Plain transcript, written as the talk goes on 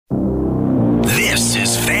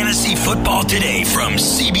is Fantasy Football Today from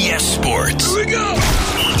CBS Sports. Here we go.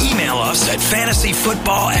 Email us at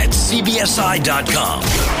fantasyfootball@cbsi.com.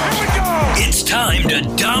 Here we go. It's time to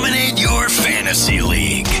dominate your fantasy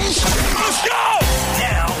league. Let's go.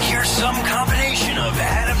 Now, here's some combination of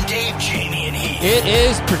Adam, Dave, Jamie, and Heath. It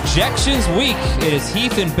is Projections Week. It is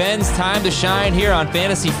Heath and Ben's time to shine here on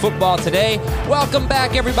Fantasy Football Today. Welcome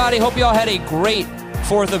back, everybody. Hope you all had a great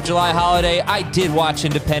 4th of July holiday. I did watch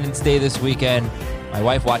Independence Day this weekend. My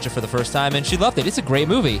wife watched it for the first time, and she loved it. It's a great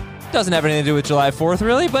movie. Doesn't have anything to do with July 4th,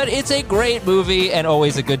 really, but it's a great movie and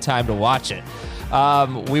always a good time to watch it.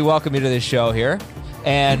 We welcome you to this show here.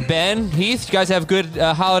 And Ben, Heath, you guys have good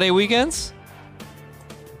holiday weekends?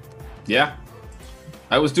 Yeah.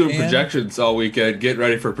 I was doing projections all weekend, getting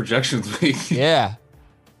ready for Projections Week. Yeah.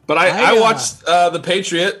 But I watched The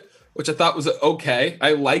Patriot, which I thought was okay.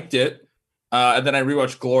 I liked it. And then I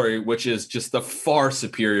rewatched Glory, which is just the far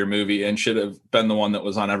superior movie and should have been the one that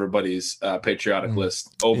was on everybody's patriotic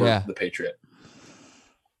list over The Patriot.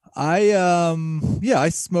 I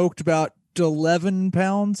smoked about 11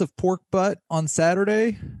 pounds of pork butt on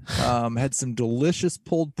Saturday. Had some delicious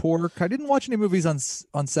pulled pork. I didn't watch any movies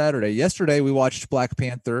on Saturday. Yesterday we watched Black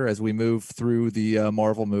Panther as we move through the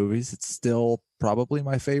Marvel movies. It's still probably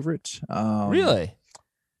my favorite. Really?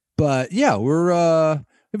 But yeah, we're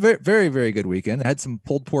very, very, very good weekend. I had some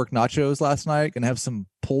pulled pork nachos last night. Gonna have some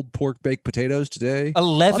pulled pork baked potatoes today.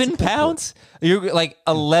 11 pounds? You're like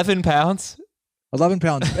 11 pounds? 11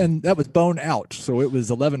 pounds, and that was bone out, so it was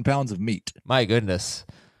 11 pounds of meat. My goodness.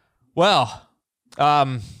 Well,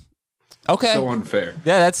 okay. So unfair.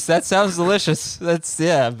 Yeah, that sounds delicious. That's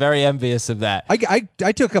very envious of that.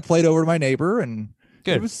 I took a plate over to my neighbor, and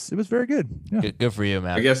good. It was very good. Yeah. Good for you,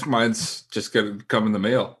 man. I guess mine's just gonna come in the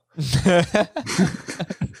mail.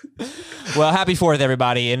 Well, happy 4th,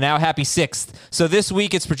 everybody, and now happy 6th. So this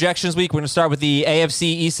week, it's Projections Week. We're going to start with the AFC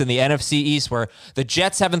East and the NFC East, where the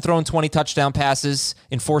Jets haven't thrown 20 touchdown passes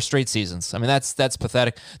in 4 straight seasons. I mean, that's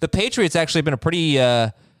pathetic. The Patriots actually been a pretty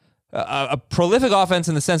a prolific offense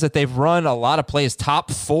in the sense that they've run a lot of plays, top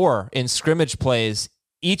 4 in scrimmage plays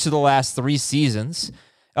each of the last 3 seasons.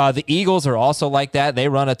 The Eagles are also like that. They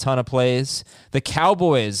run a ton of plays. The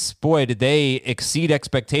Cowboys, boy, did they exceed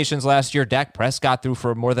expectations last year. Dak Prescott threw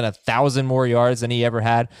for more than 1,000 more yards than he ever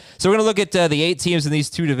had. So we're going to look at the 8 teams in these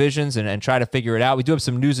 2 divisions and try to figure it out. We do have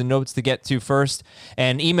some news and notes to get to first.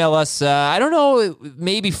 And email us, I don't know,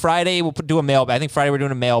 maybe Friday we'll do a mailbag. I think Friday we're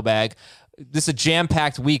doing a mailbag. This is a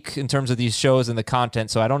jam-packed week in terms of these shows and the content,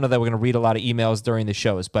 so I don't know that we're going to read a lot of emails during the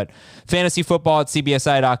shows. But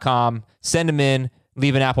fantasyfootball@cbsi.com. Send them in.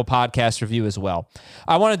 Leave an Apple Podcast review as well.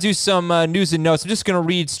 I want to do some news and notes. I'm just going to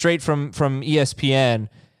read straight from ESPN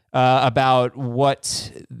about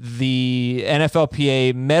what the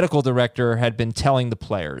NFLPA medical director had been telling the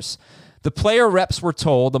players. The player reps were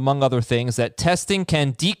told, among other things, that testing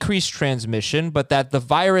can decrease transmission, but that the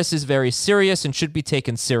virus is very serious and should be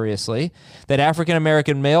taken seriously, that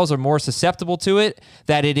African-American males are more susceptible to it,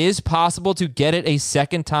 that it is possible to get it a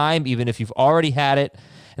second time, even if you've already had it,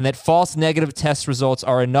 and that false negative test results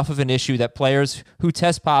are enough of an issue that players who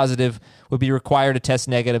test positive would be required to test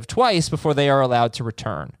negative twice before they are allowed to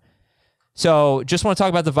return. So just want to talk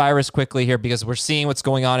about the virus quickly here because we're seeing what's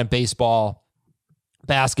going on in baseball,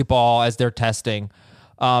 basketball as they're testing.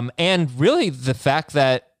 And really the fact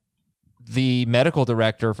that the medical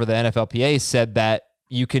director for the NFLPA said that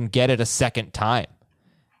you can get it a second time.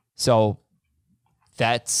 So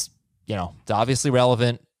that's, it's obviously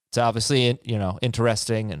relevant. It's obviously,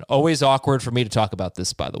 interesting and always awkward for me to talk about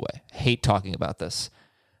this, by the way. I hate talking about this.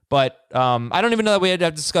 But I don't even know that we had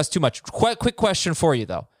to discuss too much. Quick question for you,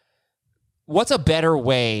 though. What's a better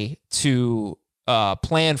way to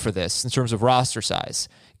plan for this in terms of roster size?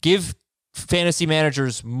 Give fantasy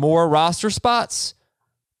managers more roster spots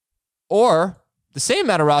or the same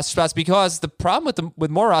amount of roster spots? Because the problem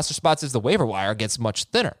with more roster spots is the waiver wire gets much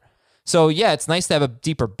thinner. So, yeah, it's nice to have a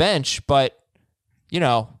deeper bench, but,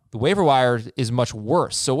 the waiver wire is much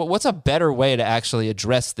worse. So what's a better way to actually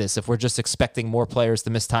address this if we're just expecting more players to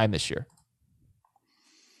miss time this year?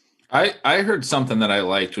 I heard something that I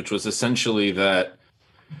liked, which was essentially that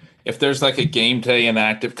if there's like a game day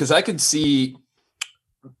inactive, because I could see,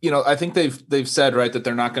 I think they've said, right, that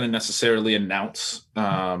they're not going to necessarily announce.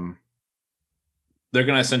 They're going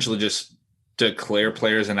to essentially just declare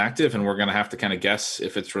players inactive, and we're going to have to kind of guess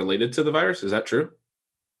if it's related to the virus. Is that true?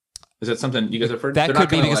 Is that something you guys have heard? That could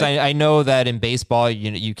be because I know that in baseball,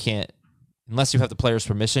 you can't, unless you have the player's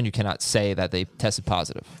permission, you cannot say that they tested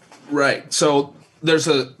positive. Right. So there's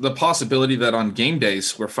the possibility that on game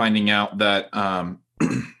days, we're finding out that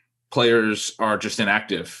players are just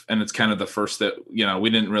inactive. And it's kind of the first that, we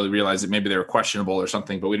didn't really realize that maybe they were questionable or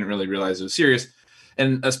something, but we didn't really realize it was serious.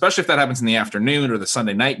 And especially if that happens in the afternoon or the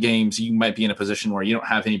Sunday night games, you might be in a position where you don't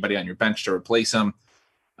have anybody on your bench to replace them.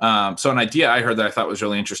 So an idea I heard that I thought was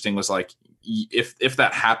really interesting was like, if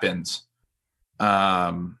that happens,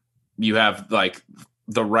 you have like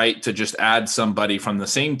the right to just add somebody from the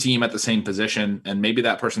same team at the same position. And maybe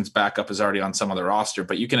that person's backup is already on some other roster,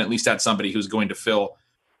 but you can at least add somebody who's going to fill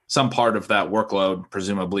some part of that workload,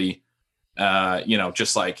 presumably,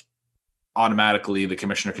 just like automatically the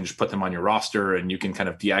commissioner can just put them on your roster and you can kind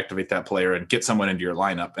of deactivate that player and get someone into your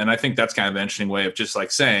lineup. And I think that's kind of an interesting way of just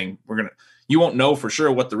like saying, you won't know for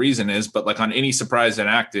sure what the reason is, but like on any surprise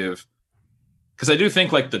inactive, because I do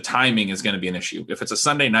think like the timing is going to be an issue. If it's a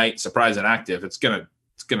Sunday night surprise inactive, it's gonna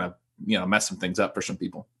mess some things up for some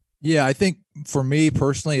people. Yeah, I think for me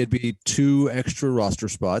personally, it'd be 2 extra roster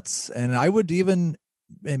spots, and I would even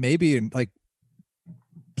maybe like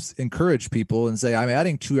encourage people and say, I'm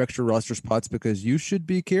adding 2 extra roster spots because you should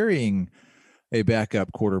be carrying a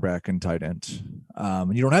backup quarterback and tight end.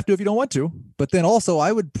 And you don't have to if you don't want to. But then also,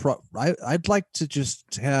 I'd like to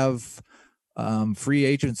just have free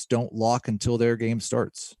agents don't lock until their game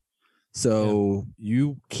starts. So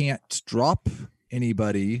you can't drop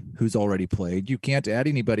anybody who's already played. You can't add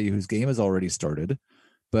anybody whose game has already started.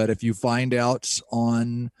 But if you find out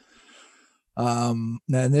on now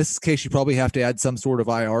in this case, you probably have to add some sort of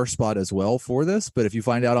IR spot as well for this. But if you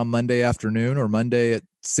find out on Monday afternoon or Monday at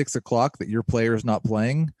 6:00 that your player is not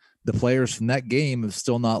playing, the players from that game is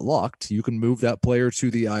still not locked. You can move that player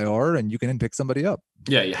to the IR and you can pick somebody up.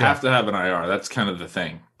 Yeah, you have to have an IR. That's kind of the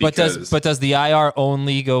thing. But does the IR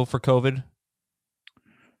only go for COVID?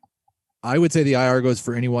 I would say the IR goes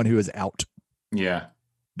for anyone who is out. Yeah.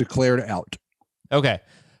 Declared out. Okay.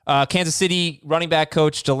 Kansas City running back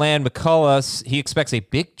coach DeLand McCullough, he expects a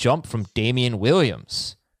big jump from Damian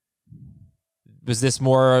Williams. Was this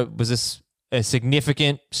a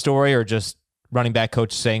significant story or just running back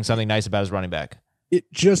coach saying something nice about his running back?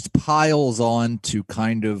 It just piles on to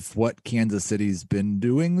kind of what Kansas City's been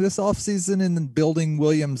doing this offseason and building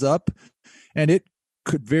Williams up. And it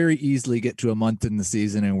could very easily get to a month in the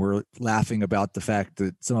season, and we're laughing about the fact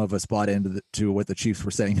that some of us bought into to what the Chiefs were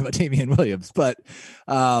saying about Damian Williams. But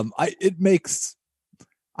I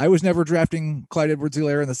was never drafting Clyde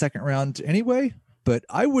Edwards-Helaire in the second round anyway, but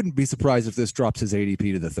I wouldn't be surprised if this drops his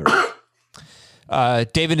ADP to the third.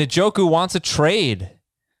 David Njoku wants a trade.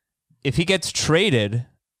 If he gets traded,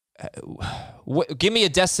 give me a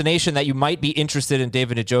destination that you might be interested in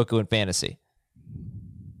David Njoku in fantasy.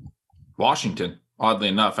 Washington, oddly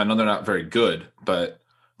enough. I know they're not very good, but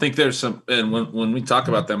I think there's some, and when we talk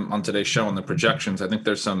about them on today's show and the projections, I think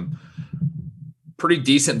there's some pretty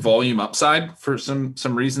decent volume upside for some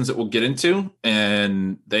reasons that we'll get into,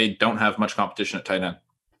 and they don't have much competition at tight end.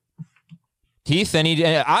 Heath,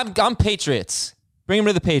 I'm Patriots. Bring him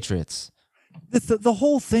to the Patriots. The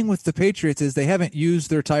whole thing with the Patriots is they haven't used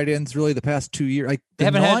their tight ends really the past 2 years. Like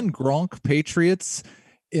the non-Gronk Patriots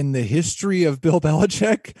in the history of Bill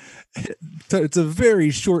Belichick, it's a very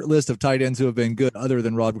short list of tight ends who have been good other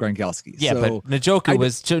than Rob Gronkowski. Yeah, so, but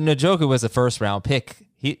Njoku was a first round pick.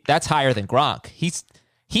 That's higher than Gronk.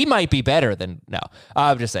 He might be better than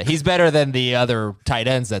I'm just saying he's better than the other tight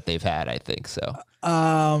ends that they've had, I think so.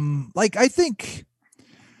 I think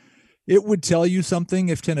it would tell you something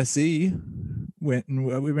if Tennessee we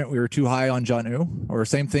were too high on Jonnu, or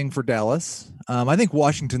same thing for Dallas. I think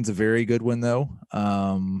Washington's a very good one though.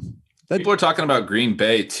 People are talking about Green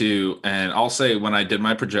Bay too, and I'll say when I did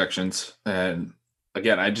my projections, and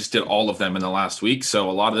again, I just did all of them in the last week, so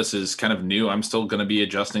a lot of this is kind of new. I'm still going to be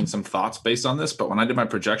adjusting some thoughts based on this, but when I did my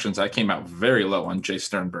projections, I came out very low on Jay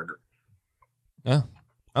Sternberger. Yeah.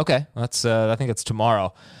 Okay, that's I think it's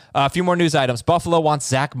tomorrow. A few more news items. Buffalo wants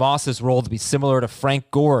Zach Moss's role to be similar to Frank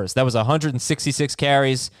Gore's. That was 166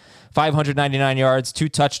 carries, 599 yards, 2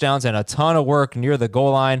 touchdowns, and a ton of work near the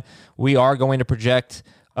goal line. We are going to project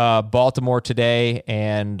Baltimore today,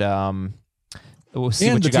 and we'll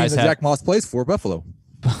see what you guys have. Zach Moss plays for Buffalo.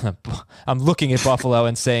 I'm looking at Buffalo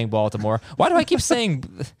and saying Baltimore. Why do I keep saying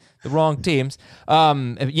the wrong teams?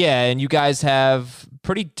 Yeah, and you guys have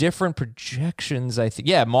pretty different projections, I think.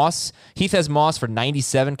 Yeah, Heath has Moss for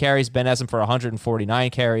 97 carries. Ben has him for 149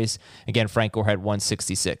 carries. Again, Frank Gore had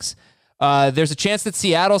 166. There's a chance that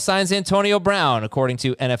Seattle signs Antonio Brown, according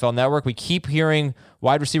to NFL Network. We keep hearing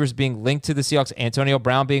wide receivers being linked to the Seahawks, Antonio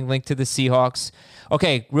Brown being linked to the Seahawks.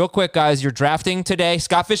 Okay, real quick, guys, you're drafting today.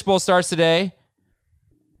 Scott Fishbowl starts today.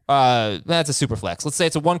 That's a super flex. Let's say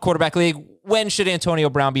it's a 1-quarterback league. When should Antonio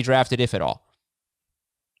Brown be drafted, if at all?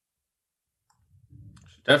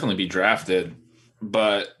 Definitely be drafted,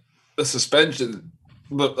 but the suspension,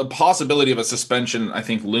 the possibility of a suspension, I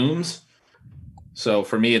think looms. So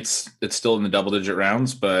for me, it's still in the double-digit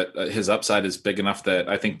rounds, but his upside is big enough that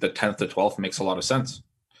I think the 10th to 12th makes a lot of sense.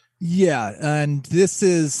 Yeah, and this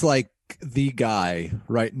is like the guy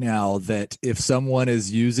right now that if someone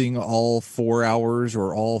is using all 4 hours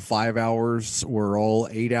or all 5 hours or all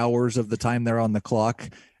 8 hours of the time they're on the clock,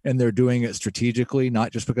 and they're doing it strategically,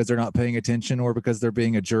 not just because they're not paying attention or because they're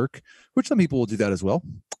being a jerk, which some people will do that as well.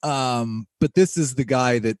 But this is the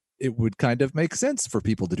guy that it would kind of make sense for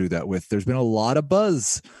people to do that with. There's been a lot of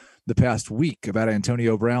buzz the past week about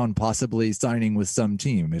Antonio Brown possibly signing with some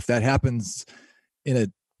team. If that happens in a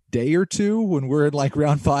day or two, when we're in like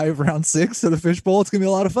round 5, round 6 of the Fishbowl, it's gonna be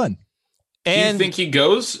a lot of fun. And do you think he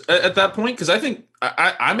goes at that point? Because I think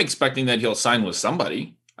I'm expecting that he'll sign with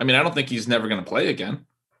somebody. I mean, I don't think he's never going to play again.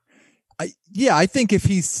 I think if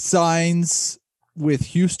he signs with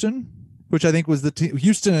Houston, which I think was the team,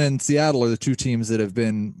 Houston and Seattle are the two teams that have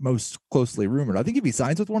been most closely rumored. I think if he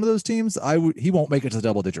signs with one of those teams, he won't make it to the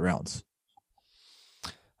double-digit rounds.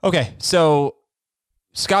 Okay, so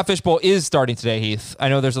Scott Fishbowl is starting today, Heath. I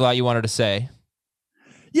know there's a lot you wanted to say.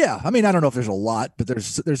 Yeah, I mean, I don't know if there's a lot, but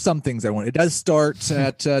there's some things I want. It does start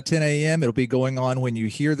at 10 a.m. It'll be going on when you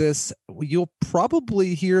hear this. You'll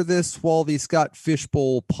probably hear this while the Scott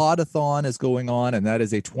Fishbowl Podathon is going on, and that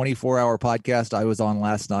is a 24-hour podcast I was on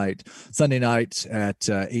last night, Sunday night at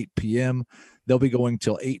 8 p.m. They'll be going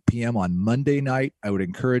till 8 p.m. on Monday night. I would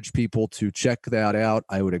encourage people to check that out.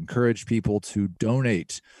 I would encourage people to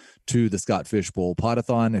donate to the Scott Fishbowl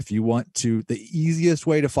Podathon. If you want to, the easiest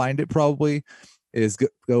way to find it probably is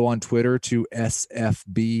go on Twitter to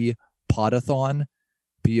SFB Podathon,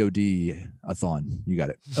 P-O-D-a-thon. You got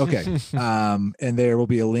it. Okay. And there will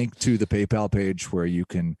be a link to the PayPal page where you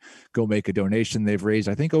can go make a donation. They've raised,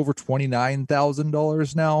 I think, over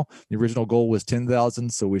 $29,000 now. The original goal was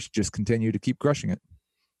 $10,000, so we should just continue to keep crushing it.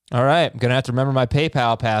 All right. I'm going to have to remember my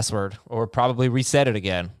PayPal password or probably reset it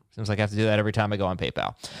again. Seems like I have to do that every time I go on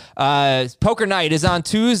PayPal. Poker night is on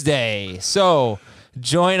Tuesday, so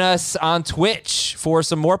join us on Twitch for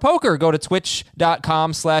some more poker. Go to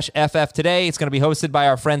twitch.com/FF today. It's going to be hosted by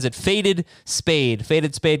our friends at Faded Spade.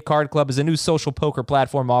 Faded Spade Card Club is a new social poker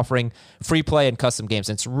platform offering free play and custom games.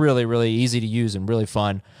 It's really, really easy to use and really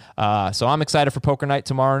fun. So I'm excited for poker night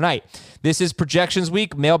tomorrow night. This is Projections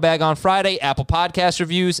Week, mailbag on Friday, Apple Podcast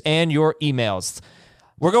reviews, and your emails.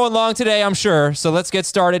 We're going long today, I'm sure, so let's get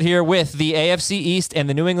started here with the AFC East and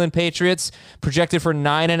the New England Patriots projected for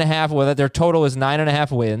 9.5. Well, their total is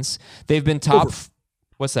 9.5 wins. They've been top.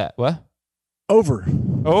 What's that? What? Over.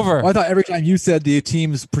 Over. Oh, I thought every time you said the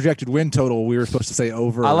team's projected win total, we were supposed to say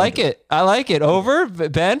over. I like it. Over,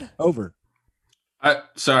 Ben? Over.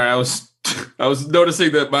 Sorry, I was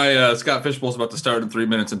noticing that my Scott Fishbowl's about to start in 3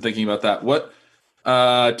 minutes and thinking about that. What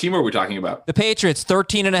team are we talking about? The Patriots,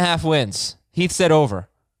 13.5 wins. Heath said over.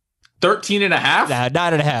 13.5? Nah,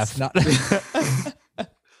 9.5.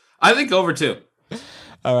 I think over too.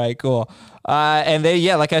 All right, cool. And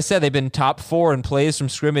they, like I said, they've been top 4 in plays from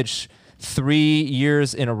scrimmage 3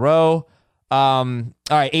 years in a row. All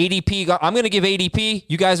right, ADP. I'm going to give ADP.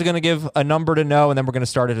 You guys are going to give a number to know, and then we're going to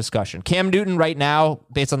start a discussion. Cam Newton right now,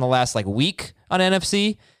 based on the last week on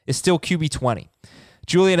NFC, is still QB 20.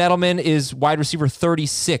 Julian Edelman is wide receiver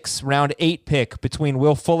 36, round 8 pick between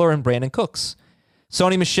Will Fuller and Brandon Cooks.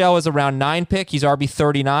 Sony Michel is a round 9 pick. He's RB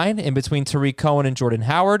 39 in between Tariq Cohen and Jordan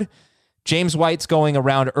Howard. James White's going a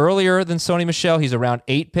round earlier than Sony Michel. He's a round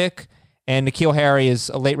 8 pick. And N'Keal Harry is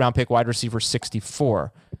a late round pick, wide receiver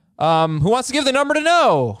 64. Who wants to give the number to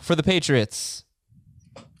know for the Patriots?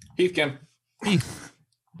 Heath can.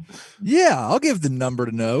 Yeah, I'll give the number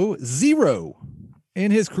to know. 0.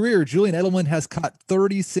 In his career, Julian Edelman has caught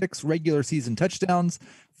 36 regular season touchdowns,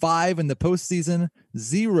 5 in the postseason.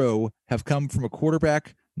 0 have come from a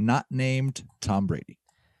quarterback not named Tom Brady.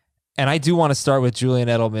 And I do want to start with Julian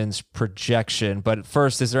Edelman's projection, but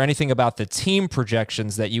first, is there anything about the team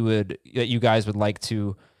projections that you guys would like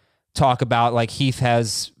to talk about? Like Heath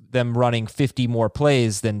has them running 50 more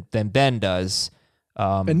plays than Ben does.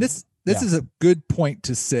 And this is a good point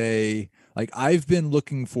to say. I've been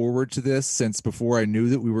looking forward to this since before I knew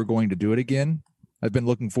that we were going to do it again. I've been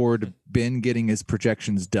looking forward to Ben getting his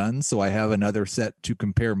projections done, so I have another set to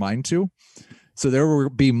compare mine to. So there will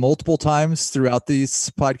be multiple times throughout these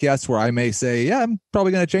podcasts where I may say, yeah, I'm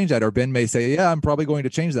probably going to change that. Or Ben may say, yeah, I'm probably going to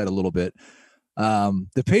change that a little bit.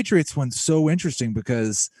 The Patriots one's so interesting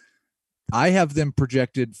because I have them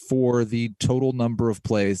projected for the total number of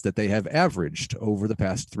plays that they have averaged over the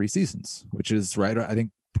past 3 seasons, which is right, I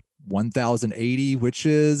think, 1,080, which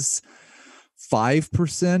is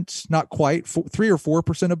 5%, not quite 3 or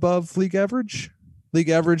 4% above league average. League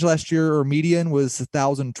average last year, or median was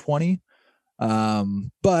 1,020.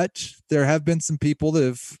 But there have been some people that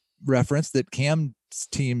have referenced that Cam's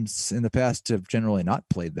teams in the past have generally not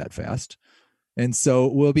played that fast. And so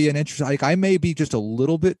it will be an interesting, like I may be just a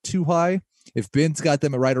little bit too high. If Ben's got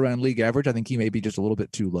them right around league average, I think he may be just a little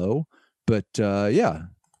bit too low. But yeah,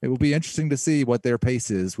 it will be interesting to see what their pace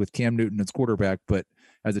is with Cam Newton as quarterback, but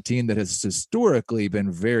as a team that has historically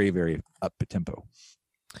been very, very up tempo.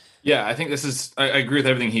 Yeah, I think I agree with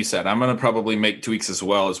everything he said. I'm going to probably make tweaks as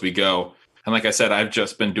well as we go. And like I said, I've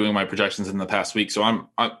just been doing my projections in the past week. So I'm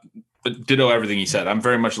ditto everything he said. I'm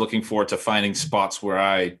very much looking forward to finding spots where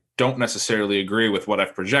I don't necessarily agree with what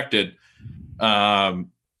I've projected.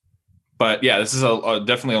 But yeah, this is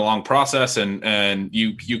definitely a long process, and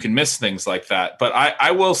you can miss things like that. But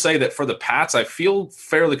I will say that for the Pats, I feel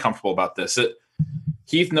fairly comfortable about this.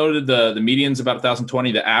 Heath noted the median's about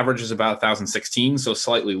 1,020. The average is about 1,016, so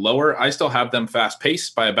slightly lower. I still have them fast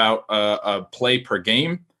paced by about a play per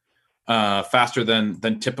game, faster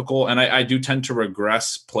than typical. And I do tend to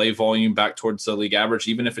regress play volume back towards the league average,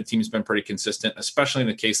 even if a team's been pretty consistent, especially in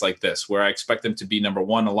a case like this, where I expect them to be, number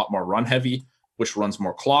one, a lot more run heavy, which runs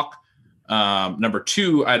more clock. Number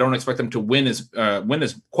two, I don't expect them to win as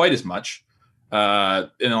quite as much. In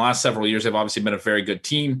the last several years, they've obviously been a very good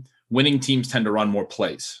team. Winning teams tend to run more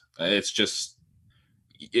plays.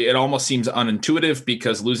 It almost seems unintuitive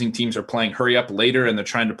because losing teams are playing hurry up later and they're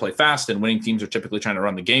trying to play fast, and winning teams are typically trying to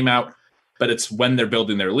run the game out. But it's when they're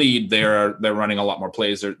building their lead, they're running a lot more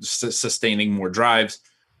plays. They're sustaining more drives.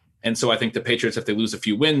 And so I think the Patriots, if they lose a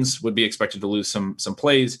few wins, would be expected to lose some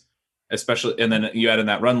plays, especially. And then you add in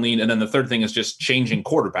that run lean. And then the third thing is just changing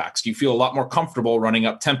quarterbacks. You feel a lot more comfortable running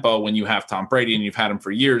up tempo when you have Tom Brady and you've had him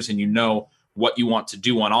for years and you know what you want to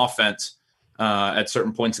do on offense at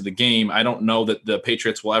certain points of the game. I don't know that the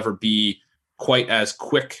Patriots will ever be quite as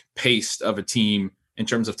quick paced of a team in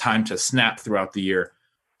terms of time to snap throughout the year.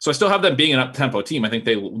 So I still have them being an up-tempo team. I think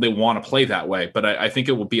they want to play that way, but I think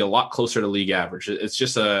it will be a lot closer to league average.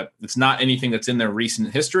 It's not anything that's in their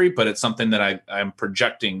recent history, but it's something that I'm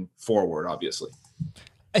projecting forward, obviously.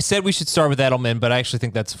 I said we should start with Edelman, but I actually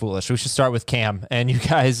think that's foolish. We should start with Cam. And you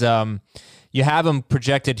guys, you have him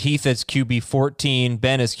projected, Heath as QB 14,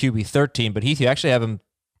 Ben as QB 13, but Heath, you actually have him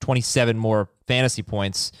 27 more fantasy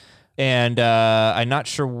points. And I'm not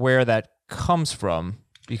sure where that comes from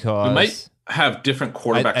because we might have different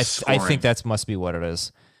quarterbacks scoring. I think that must be what it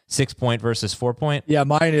is. 6-point versus 4-point. Yeah,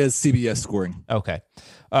 mine is CBS scoring. Okay.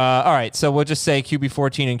 All right. So we'll just say QB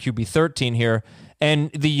 14 and QB 13 here.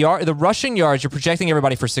 And the rushing yards, you're projecting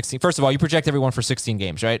everybody for 16. First of all, you project everyone for 16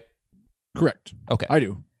 games, right? Correct. Okay. I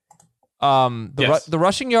do. The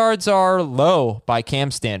rushing yards are low by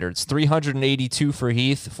Cam standards. 382 for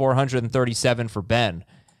Heath, 437 for Ben.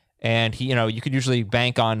 And you could usually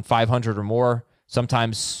bank on 500 or more,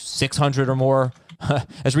 sometimes 600 or more.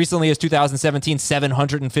 As recently as 2017,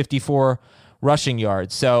 754 rushing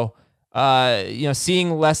yards. So,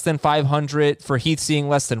 seeing less than 500 for Heath, seeing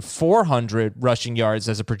less than 400 rushing yards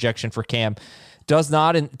as a projection for Cam does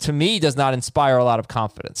not inspire a lot of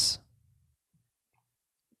confidence.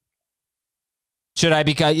 Should I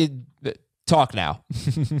talk now?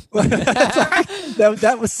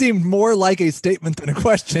 that seemed more like a statement than a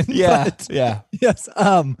question. Yeah. But, yeah. Yes.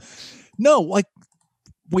 No, like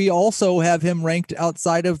we also have him ranked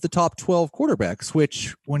outside of the top 12 quarterbacks,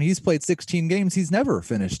 which when he's played 16 games, he's never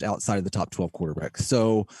finished outside of the top 12 quarterbacks.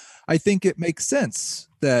 So I think it makes sense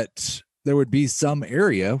that there would be some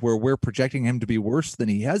area where we're projecting him to be worse than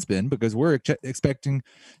he has been because we're expecting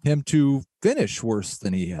him to finish worse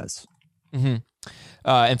than he has. Mm-hmm.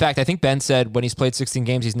 In fact, I think Ben said when he's played 16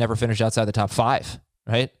 games, he's never finished outside the top 5,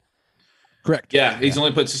 right? Correct. Yeah, he's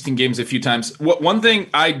only played 16 games a few times. One thing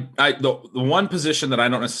the one position that I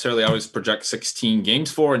don't necessarily always project 16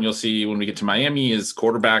 games for, and you'll see when we get to Miami, is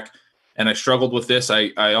quarterback. And I struggled with this.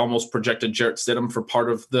 I almost projected Jarrett Stidham for part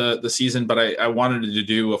of the season, but I wanted to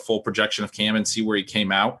do a full projection of Cam and see where he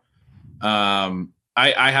came out.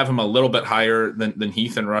 I have him a little bit higher than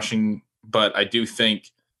Heath in rushing, but I do think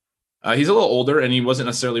he's a little older and he wasn't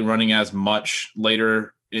necessarily running as much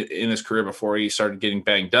later in his career before he started getting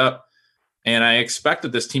banged up. And I expect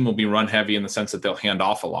that this team will be run heavy in the sense that they'll hand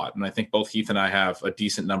off a lot. And I think both Heath and I have a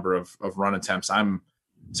decent number of run attempts. I'm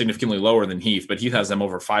significantly lower than Heath, but Heath has them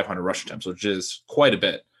over 500 rush attempts, which is quite a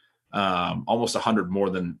bit, almost 100 more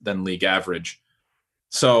than league average.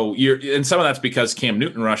 So and some of that's because Cam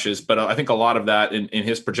Newton rushes, but I think a lot of that in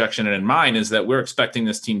his projection and in mine is that we're expecting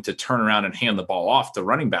this team to turn around and hand the ball off to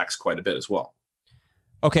running backs quite a bit as well.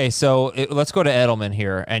 Okay, so let's go to Edelman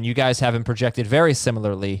here, and you guys have him projected very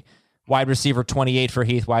similarly. Wide receiver 28 for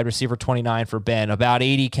Heath, wide receiver 29 for Ben, about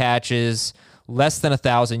 80 catches, less than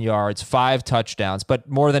 1,000 yards, 5 touchdowns, but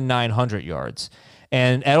more than 900 yards.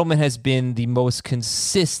 And Edelman has been the most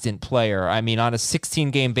consistent player. I mean, on a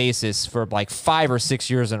 16-game basis for like 5 or 6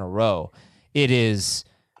 years in a row, it is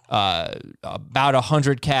about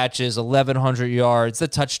 100 catches, 1,100 yards. The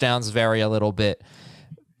touchdowns vary a little bit.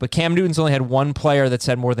 But Cam Newton's only had one player that's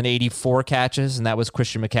had more than 84 catches, and that was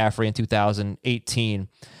Christian McCaffrey in 2018.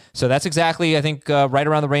 So that's exactly, I think, right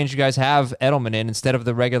around the range you guys have Edelman in. Instead of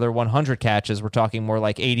the regular 100 catches, we're talking more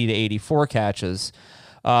like 80 to 84 catches.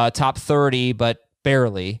 Top 30, but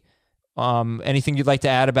barely. Anything you'd like to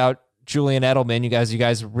add about Julian Edelman? You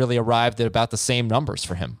guys really arrived at about the same numbers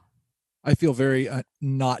for him. I feel very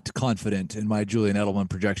not confident in my Julian Edelman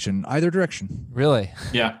projection either direction. Really?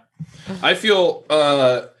 Yeah. I feel,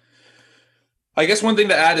 I guess one thing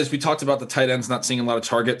to add is we talked about the tight ends not seeing a lot of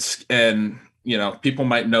targets, and, you know, people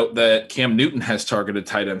might note that Cam Newton has targeted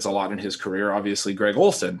tight ends a lot in his career, obviously Greg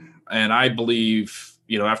Olsen. And I believe,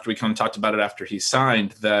 you know, after we kind of talked about it after he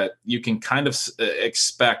signed, that you can kind of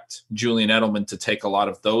expect Julian Edelman to take a lot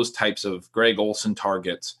of those types of Greg Olsen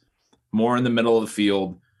targets, more in the middle of the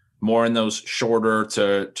field, more in those shorter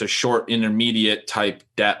to short intermediate type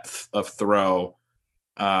depth of throw.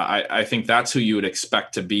 I think that's who you would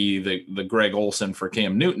expect to be the Greg Olsen for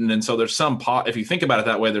Cam Newton. And so there's some, if you think about it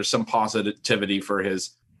that way, there's some positivity for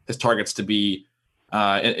his targets to be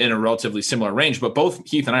in a relatively similar range. But both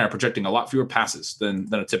Heath and I are projecting a lot fewer passes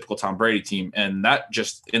than a typical Tom Brady team. And that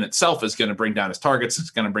just in itself is going to bring down his targets.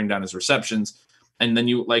 It's going to bring down his receptions. And then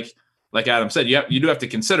you, like Adam said, you do have to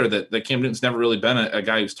consider that Cam Newton's never really been a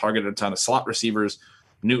guy who's targeted a ton of slot receivers.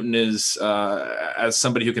 Newton is, as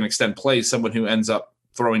somebody who can extend plays, someone who ends up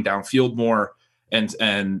throwing downfield more and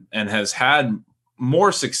has had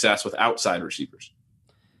more success with outside receivers.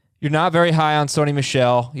 You're not very high on Sony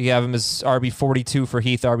Michel. You have him as RB42 for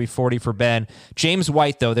Heath, RB40 for Ben. James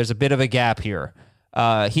White, though, there's a bit of a gap here.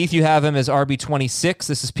 Heath, you have him as RB26.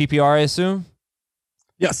 This is PPR, I assume?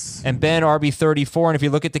 Yes. And Ben, RB34. And if you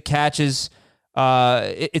look at the catches,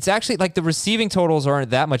 it's actually like the receiving totals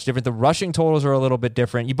aren't that much different. The rushing totals are a little bit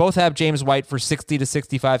different. You both have James White for 60 to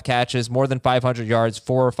 65 catches, more than 500 yards,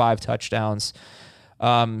 4 or 5 touchdowns.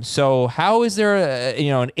 So how is there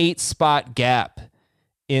an 8-spot gap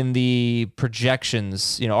in the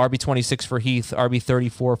projections? RB26 for Heath,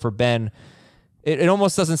 RB34 for Ben. It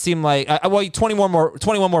almost doesn't seem like 21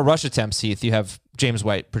 more rush attempts, Heath, you have James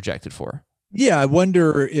White projected for. Yeah, I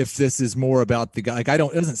wonder if this is more about the guy. Like, it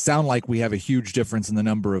doesn't sound like we have a huge difference in the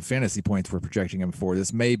number of fantasy points we're projecting him for.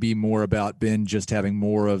 This may be more about Ben just having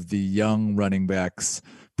more of the young running backs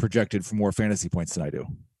projected for more fantasy points than I do.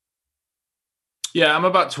 Yeah, I'm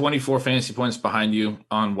about 24 fantasy points behind you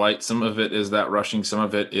on White. Some of it is that rushing. Some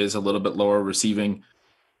of it is a little bit lower receiving.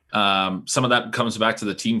 Some of that comes back to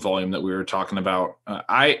the team volume that we were talking about.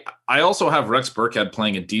 I also have Rex Burkhead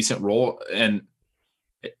playing a decent role, and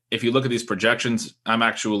if you look at these projections, I'm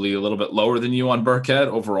actually a little bit lower than you on Burkhead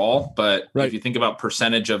overall. But right. If you think about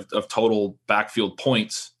percentage of total backfield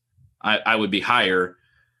points, I would be higher.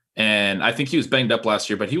 And I think he was banged up last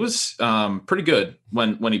year, but he was pretty good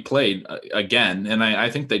when he played again. And I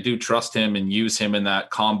think they do trust him and use him in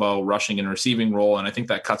that combo rushing and receiving role. And I think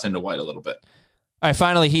that cuts into White a little bit. All right,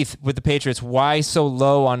 finally, Heath, with the Patriots, why so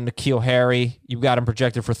low on N'Keal Harry? You've got him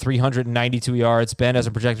projected for 392 yards. Ben has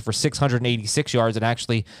him projected for 686 yards, and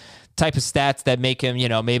actually type of stats that make him,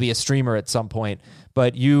 maybe a streamer at some point.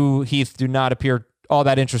 But you, Heath, do not appear all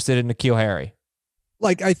that interested in N'Keal Harry.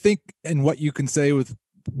 Like, I think, and what you can say with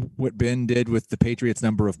what Ben did with the Patriots'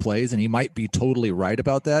 number of plays, and he might be totally right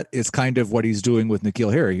about that, is kind of what he's doing with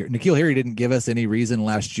N'Keal Harry. N'Keal Harry didn't give us any reason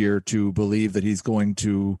last year to believe that he's going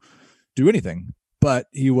to do anything. But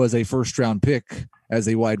he was a first-round pick as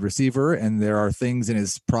a wide receiver, and there are things in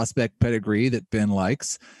his prospect pedigree that Ben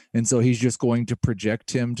likes. And so he's just going to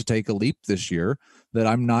project him to take a leap this year that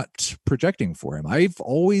I'm not projecting for him. I've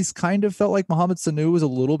always kind of felt like Mohamed Sanu was a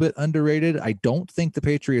little bit underrated. I don't think the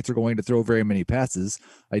Patriots are going to throw very many passes.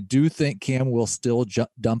 I do think Cam will still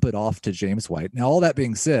dump it off to James White. Now, all that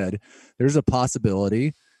being said, there's a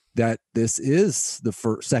possibility that this is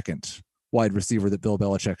the second wide receiver that Bill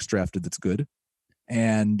Belichick's drafted that's good.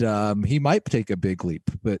 And he might take a big leap,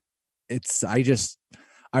 but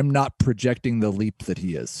I'm not projecting the leap that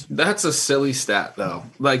he is. That's a silly stat, though.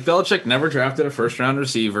 Like, Belichick never drafted a first-round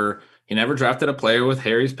receiver. He never drafted a player with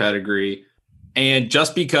Harry's pedigree. And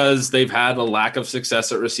just because they've had a lack of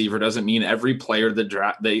success at receiver doesn't mean every player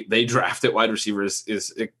that they draft at wide receiver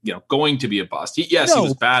is going to be a bust. He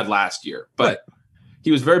was bad last year, but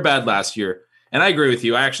he was very bad last year. And I agree with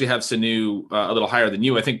you. I actually have Sanu a little higher than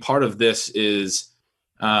you. I think part of this is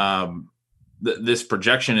this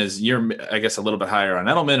projection is I guess, a little bit higher on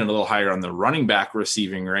Edelman and a little higher on the running back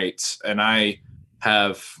receiving rates. And I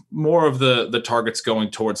have more of the targets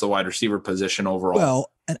going towards the wide receiver position overall.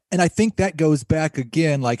 Well, and I think that goes back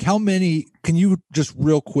again, like how many, can you just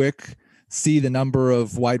real quick see the number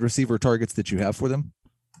of wide receiver targets that you have for them?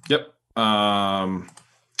 Yep.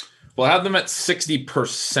 We'll have them at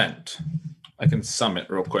 60%. I can sum it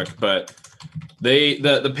real quick, but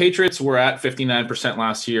the Patriots were at 59%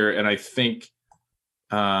 last year, and I think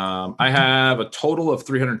I have a total of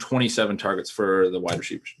 327 targets for the wide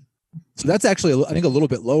receivers. So that's actually, I think, a little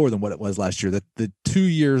bit lower than what it was last year. The 2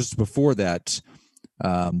 years before that,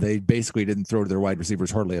 they basically didn't throw to their wide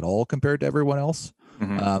receivers hardly at all compared to everyone else.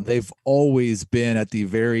 Mm-hmm. They've always been at the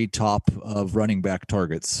very top of running back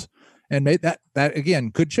targets, and that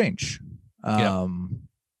again could change.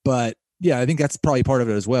 But yeah, I think that's probably part of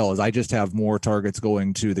it as well. Is I just have more targets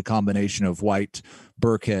going to the combination of White,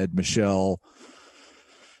 Burkhead, Michelle,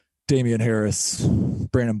 Damian Harris,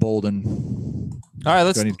 Brandon Bolden. All right,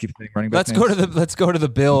 let's go to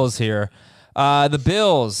the Bills here. The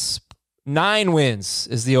Bills, 9 wins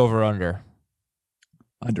is the over/under.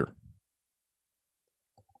 Under.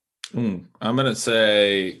 Hmm. I'm gonna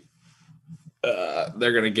say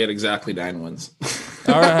they're gonna get exactly 9 wins.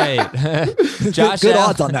 All right, Josh. Good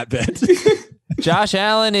odds on that bet. Josh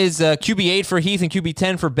Allen is QB8 for Heath and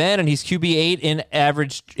QB10 for Ben, and he's QB8 in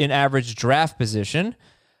average draft position.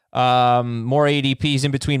 More ADPs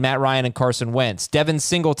in between Matt Ryan and Carson Wentz. Devin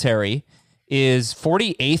Singletary is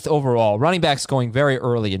 48th overall. Running back's going very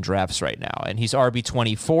early in drafts right now, and he's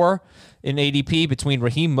RB24 in ADP between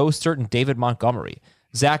Raheem Mostert and David Montgomery.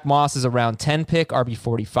 Zach Moss is around 10 pick,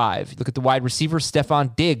 RB45. Look at the wide receiver,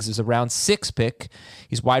 Stephon Diggs is around 6 pick.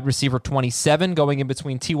 He's wide receiver 27, going in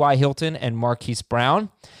between T.Y. Hilton and Marquise Brown.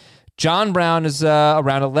 John Brown is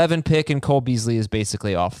around 11 pick, and Cole Beasley is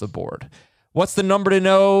basically off the board. What's the number to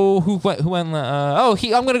know? I'm going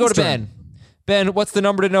to go to Ben. Ben, what's the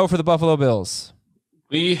number to know for the Buffalo Bills?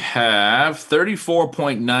 We have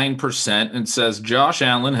 34.9%, and says Josh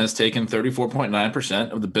Allen has taken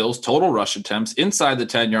 34.9% of the Bills' total rush attempts inside the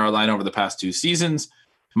 10-yard line over the past 2 seasons,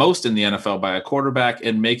 most in the NFL by a quarterback,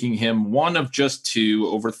 and making him one of just 2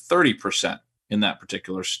 over 30% in that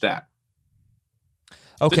particular stat.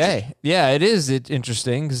 Okay. Yeah, it is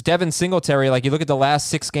interesting because Devin Singletary, like you look at the last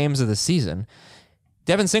 6 games of the season,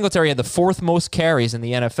 Devin Singletary had the 4th most carries in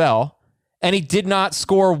the NFL, and he did not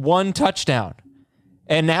score 1 touchdown.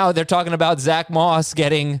 And now they're talking about Zach Moss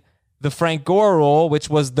getting the Frank Gore role, which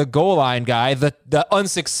was the goal line guy, the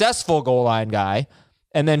unsuccessful goal line guy.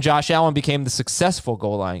 And then Josh Allen became the successful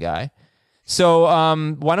goal line guy. So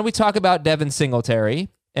why don't we talk about Devin Singletary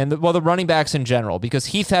and the running backs in general, because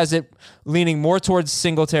Heath has it leaning more towards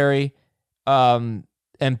Singletary, and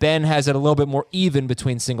Ben has it a little bit more even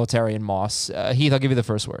between Singletary and Moss. Heath, I'll give you the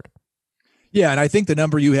first word. Yeah, and I think the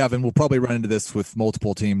number you have, and we'll probably run into this with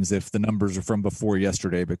multiple teams if the numbers are from before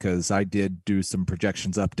yesterday, because I did do some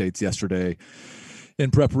projections updates yesterday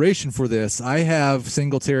in preparation for this. I have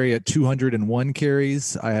Singletary at 201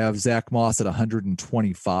 carries. I have Zach Moss at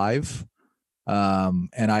 125.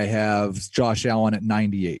 And I have Josh Allen at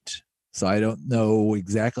 98. So I don't know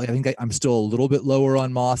exactly. I think I'm still a little bit lower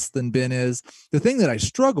on Moss than Ben is. The thing that I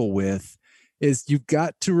struggle with is you've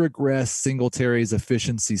got to regress Singletary's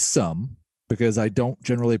efficiency some, because I don't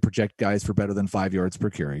generally project guys for better than 5 yards per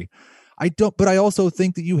carry. But I also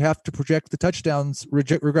think that you have to project the touchdowns,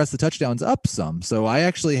 regress the touchdowns up some. So I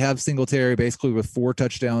actually have Singletary basically with 4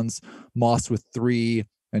 touchdowns, Moss with 3,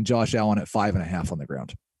 and Josh Allen at 5.5 on the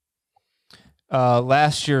ground.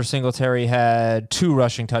 Last year, Singletary had 2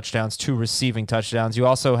 rushing touchdowns, 2 receiving touchdowns. You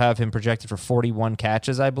also have him projected for 41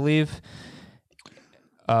 catches, I believe.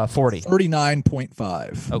 40.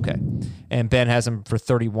 39.5. Okay. And Ben has him for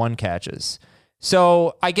 31 catches.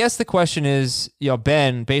 So I guess the question is,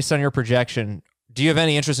 Ben, based on your projection, do you have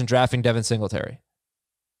any interest in drafting Devin Singletary?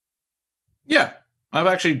 Yeah, I've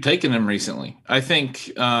actually taken him recently. I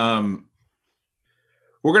think we're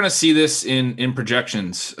going to see this in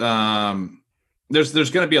projections. There's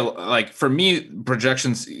going to be for me,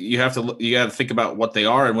 projections, you got to think about what they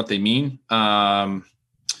are and what they mean. In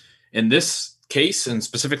this case, and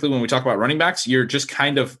specifically when we talk about running backs, you're just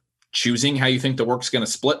kind of choosing how you think the work's going to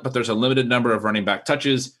split, but there's a limited number of running back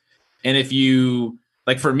touches. And if you,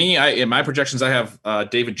 for me, in my projections, I have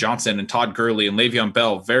David Johnson and Todd Gurley and Le'Veon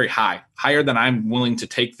Bell very higher than I'm willing to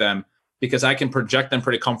take them, because I can project them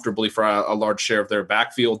pretty comfortably for a large share of their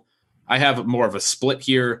backfield. I have more of a split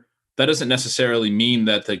here. That doesn't necessarily mean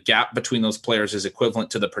that the gap between those players is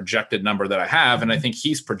equivalent to the projected number that I have. And I think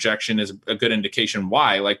Heath's projection is a good indication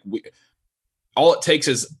why. all it takes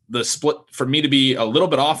is the split for me to be a little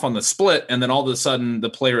bit off on the split, and then all of a sudden the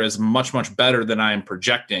player is much, much better than I am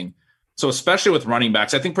projecting. So especially with running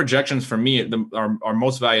backs, I think projections for me are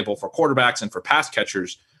most valuable for quarterbacks and for pass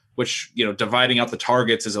catchers, which, dividing out the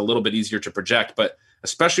targets is a little bit easier to project. But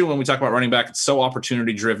especially when we talk about running back, it's so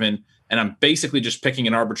opportunity driven. And I'm basically just picking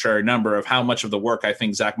an arbitrary number of how much of the work I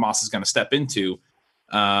think Zach Moss is going to step into.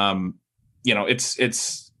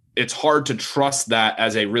 It's hard to trust that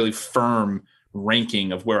as a really firm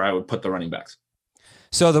ranking of where I would put the running backs.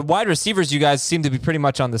 So the wide receivers, you guys seem to be pretty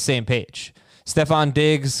much on the same page. Stephon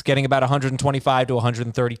Diggs getting about 125 to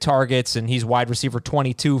 130 targets, and he's wide receiver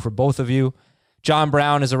 22 for both of you. John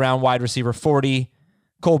Brown is around wide receiver 40.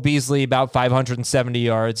 Cole Beasley about 570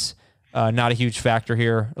 yards. Not a huge factor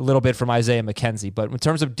here. A little bit from Isaiah McKenzie. But in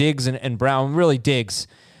terms of Diggs and Brown, really Diggs.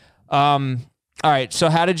 All right, so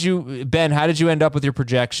how did you end up with your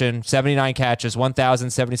projection? 79 catches,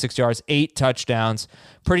 1,076 yards, 8 touchdowns.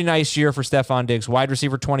 Pretty nice year for Stephon Diggs. Wide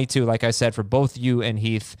receiver 22, like I said, for both you and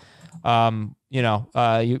Heath.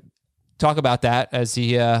 You talk about that as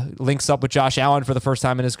he links up with Josh Allen for the first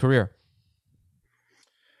time in his career.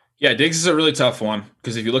 Yeah, Diggs is a really tough one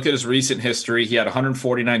because if you look at his recent history, he had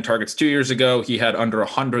 149 targets 2 years ago. He had under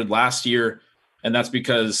 100 last year, and that's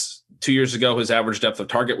because 2 years ago, his average depth of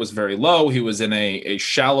target was very low. He was in a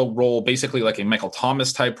shallow role, basically like a Michael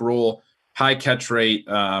Thomas type role, high catch rate,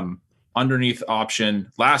 underneath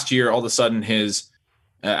option. Last year, all of a sudden, his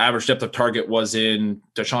average depth of target was in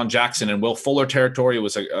Deshaun Jackson and Will Fuller territory. It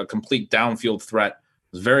was a complete downfield threat.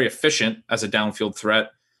 It was very efficient as a downfield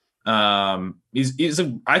threat. I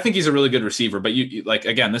think he's a really good receiver, but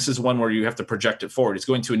again, this is one where you have to project it forward. He's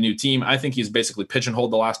going to a new team. I think he's basically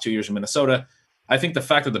pigeonholed the last 2 years in Minnesota. I think the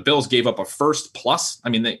fact that the Bills gave up a first plus,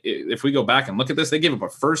 if we go back and look at this, they gave up a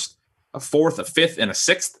first, a fourth, a fifth, and a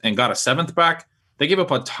sixth, and got a seventh back. They gave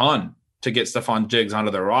up a ton to get Stephon Diggs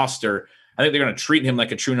onto their roster. I think they're going to treat him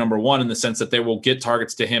like a true number one in the sense that they will get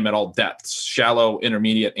targets to him at all depths, shallow,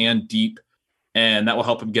 intermediate, and deep. And that will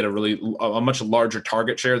help him get a much larger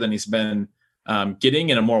target share than he's been getting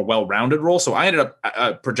in a more well-rounded role. So I ended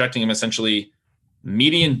up projecting him essentially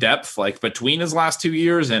median depth, like between his last 2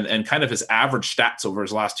 years and kind of his average stats over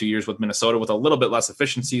his last 2 years with Minnesota with a little bit less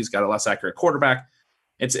efficiency. He's got a less accurate quarterback.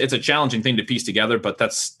 It's a challenging thing to piece together, but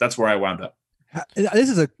that's where I wound up. This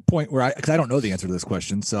is a point where because I don't know the answer to this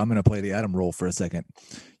question, so I'm going to play the Adam role for a second.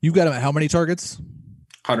 You've got him at how many targets?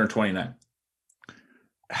 129.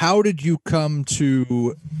 How did you come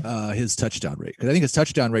to his touchdown rate? Because I think his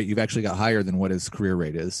touchdown rate you've actually got higher than what his career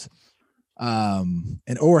rate is.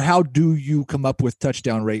 Or how do you come up with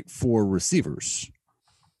touchdown rate for receivers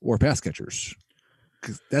or pass catchers?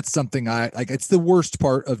 Because that's something I like. It's the worst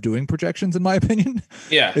part of doing projections, in my opinion.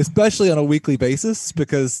 Yeah, especially on a weekly basis,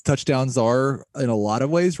 because touchdowns are in a lot of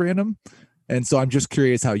ways random, and so I'm just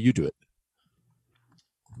curious how you do it.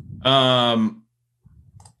 And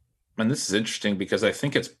this is interesting because I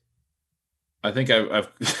think I've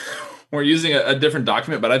we're using a different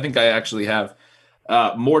document, but I think I actually have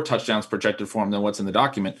more touchdowns projected for him than what's in the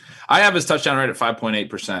document. I have his touchdown rate at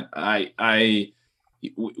 5.8%.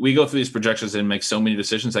 We go through these projections and make so many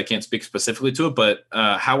decisions. I can't speak specifically to it, but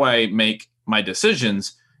how I make my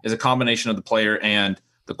decisions is a combination of the player and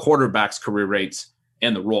the quarterback's career rates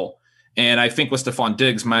and the role. And I think with Stephon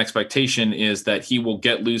Diggs, my expectation is that he will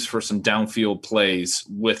get loose for some downfield plays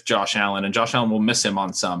with Josh Allen, and Josh Allen will miss him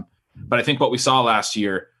on some. But I think what we saw last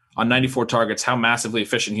year on 94 targets, how massively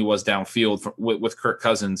efficient he was downfield with Kirk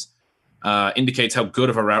Cousins, indicates how good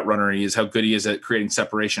of a route runner he is, how good he is at creating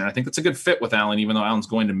separation. And I think that's a good fit with Allen, even though Allen's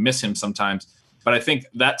going to miss him sometimes. But I think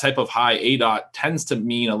that type of high ADOT tends to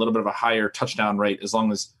mean a little bit of a higher touchdown rate as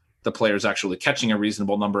long as the player is actually catching a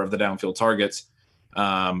reasonable number of the downfield targets.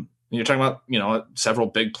 You're talking about, several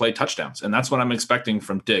big play touchdowns, and that's what I'm expecting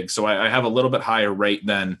from Diggs. So I have a little bit higher rate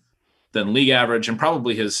than league average and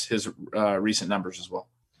probably his recent numbers as well.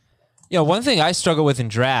 One thing I struggle with in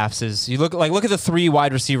drafts is you look at the three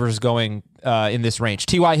wide receivers going in this range.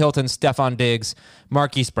 T.Y. Hilton, Stephon Diggs,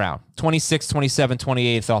 Marquise Brown, 26, 27,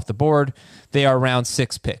 28th off the board. They are around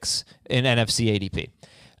 6 picks in NFC ADP.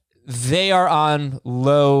 They are on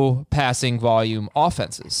low passing volume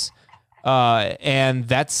offenses. And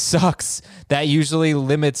that sucks. That usually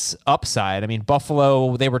limits upside. I mean,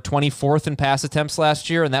 Buffalo, they were 24th in pass attempts last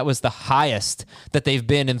year, and that was the highest that they've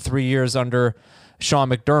been in 3 years under Sean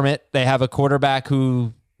McDermott. They have a quarterback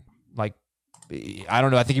who, I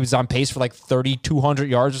don't know, I think he was on pace for 3,200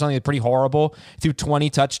 yards or something. Pretty horrible. Threw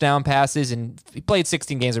 20 touchdown passes, and he played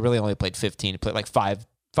 16 games. He really only played 15. He played five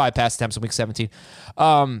pass attempts in week 17.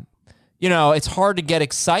 It's hard to get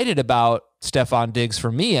excited about Stephon Diggs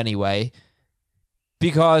for me anyway,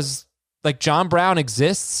 because Like John Brown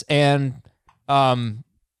exists, and I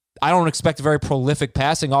don't expect a very prolific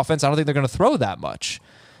passing offense. I don't think they're going to throw that much.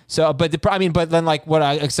 So, but then like what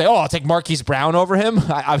I say, I'll take Marquise Brown over him.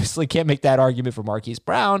 I obviously can't make that argument for Marquise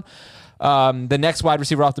Brown. The next wide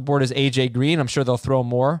receiver off the board is AJ Green. I'm sure they'll throw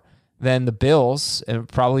more than the Bills, and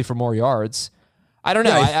probably for more yards. I don't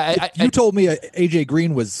know. If you told me AJ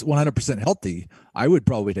Green was 100% healthy, I would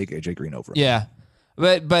probably take AJ Green over him. Yeah.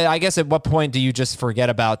 But I guess at what point do you just forget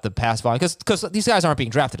about the pass volume? Because these guys aren't being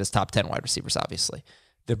drafted as top 10 wide receivers, obviously.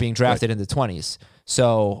 They're being drafted in the 20s.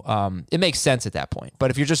 So it makes sense at that point. But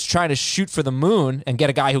if you're just trying to shoot for the moon and get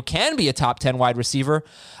a guy who can be a top 10 wide receiver,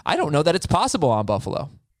 I don't know that it's possible on Buffalo.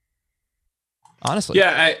 Honestly.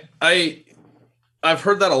 Yeah, I've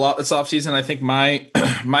heard that a lot this offseason. I think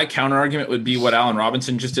my counter argument would be what Allen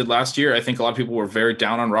Robinson just did last year. I think a lot of people were very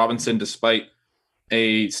down on Robinson despite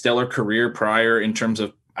a stellar career prior in terms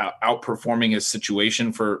of outperforming his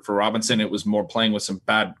situation for Robinson. It was more playing with some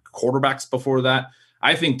bad quarterbacks before that.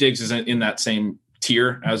 I think Diggs isn't in that same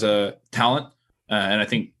tier as a talent. And I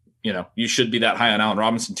think, you should be that high on Allen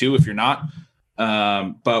Robinson too, if you're not.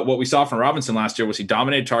 But what we saw from Robinson last year was he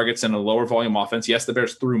dominated targets in a lower volume offense. Yes, the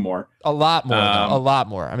Bears threw more. A lot more. A lot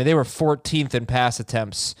more. I mean, they were 14th in pass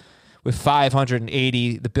attempts with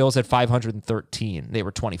 580. The Bills had 513. They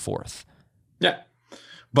were 24th. Yeah.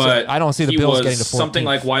 But so I don't see the Bills getting to 14th. Something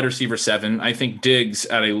like wide receiver 7. I think Diggs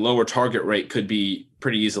at a lower target rate could be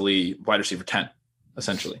pretty easily wide receiver 10,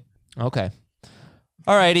 essentially. Okay.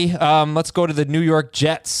 All righty. Let's go to the New York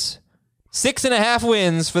Jets. 6.5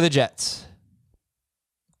 wins for the Jets.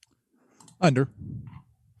 Under.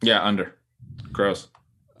 Yeah, under. Gross.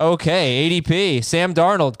 Okay, ADP. Sam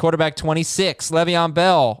Darnold, quarterback 26. Le'Veon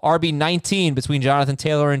Bell, RB 19 between Jonathan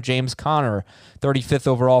Taylor and James Conner. 35th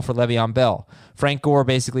overall for Le'Veon Bell. Frank Gore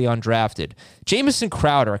basically undrafted. Jamison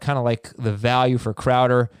Crowder, I kind of like the value for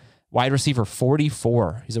Crowder. Wide receiver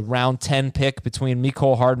 44. He's a round 10 pick between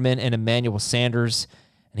Mecole Hardman and Emmanuel Sanders.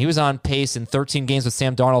 And he was on pace in 13 games with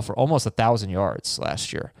Sam Darnold for almost 1,000 yards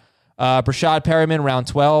last year. Brashad Perriman, round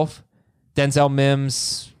 12. Denzel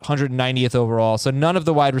Mims, 190th overall. So none of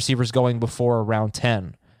the wide receivers going before round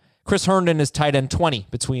 10. Chris Herndon is tight end 20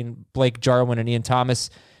 between Blake Jarwin and Ian Thomas.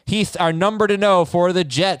 Heath, our number to know for the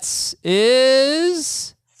Jets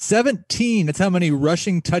is 17. That's how many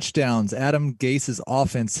rushing touchdowns Adam Gase's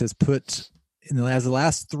offense has put in the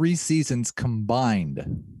last 3 seasons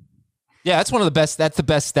combined. Yeah, that's one of the best. That's the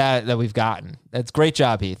best stat that we've gotten. That's great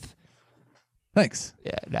job, Heath. Thanks.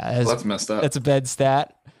 Yeah, that's messed up. That's a bad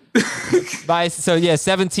stat.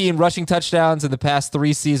 17 rushing touchdowns in the past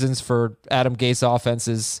 3 seasons for Adam Gase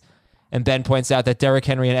offenses. And Ben points out that Derrick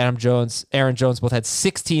Henry and Aaron Jones both had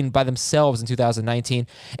 16 by themselves in 2019.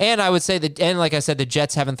 And I would say that, and like I said, the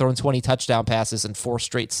Jets haven't thrown 20 touchdown passes in 4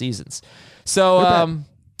 straight seasons. So,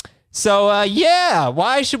 yeah,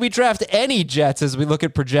 why should we draft any Jets as we look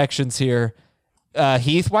at projections here?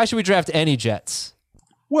 Heath, why should we draft any Jets?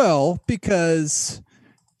 Well, because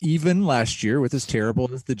even last year, with as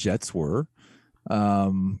terrible as the Jets were,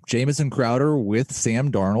 Jamison Crowder with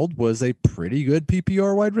Sam Darnold was a pretty good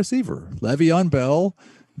PPR wide receiver. Le'Veon Bell,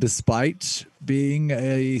 despite being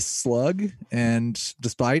a slug and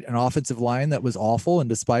despite an offensive line that was awful and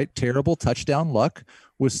despite terrible touchdown luck,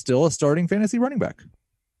 was still a starting fantasy running back.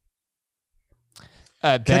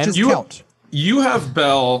 Ben, you have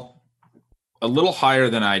Bell a little higher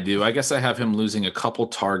than I do. I guess I have him losing a couple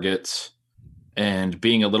targets and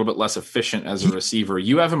being a little bit less efficient as a receiver.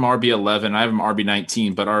 You have him RB11, I have him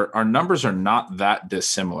RB19, but our numbers are not that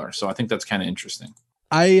dissimilar. So I think that's kind of interesting.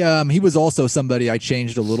 He was also somebody I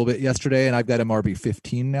changed a little bit yesterday, and I've got him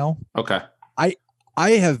RB15 now. Okay. I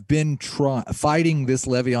have been fighting this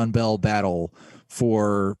Le'Veon Bell battle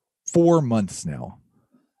for 4 months now.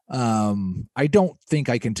 I don't think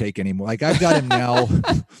I can take anymore. Like, I've got him now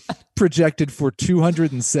projected for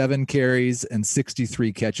 207 carries and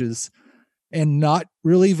 63 catches. And not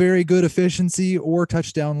really very good efficiency or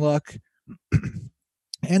touchdown luck.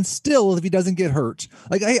 And still, if he doesn't get hurt,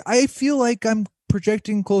 like I feel like I'm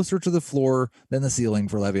projecting closer to the floor than the ceiling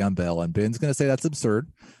for Le'Veon Bell. And Ben's going to say that's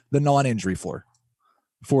absurd. The non-injury floor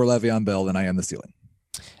for Le'Veon Bell than I am the ceiling.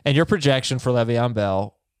 And your projection for Le'Veon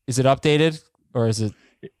Bell, is it updated or is it?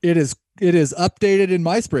 It is updated in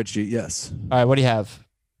my spreadsheet. Yes. All right. What do you have?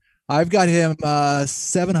 I've got him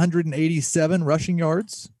 787 rushing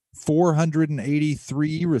yards.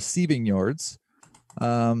 483 receiving yards,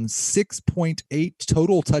 6.8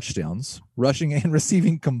 total touchdowns, rushing and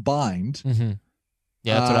receiving combined. Mm-hmm.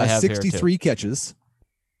 Yeah, that's what I have 63 catches.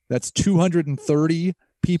 That's 230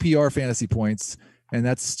 PPR fantasy points, and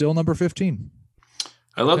that's still number 15.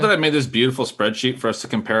 I love that I made this beautiful spreadsheet for us to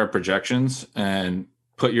compare our projections and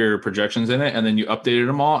put your projections in it, and then you updated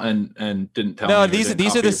them all and didn't tell me. No,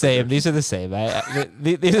 these are the same. These are the same. The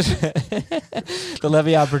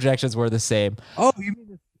Le'Veon projections were the same. Oh, you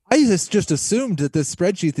mean I just assumed that this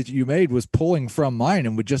spreadsheet that you made was pulling from mine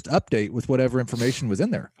and would just update with whatever information was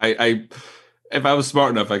in there. If I was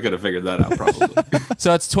smart enough, I could have figured that out probably.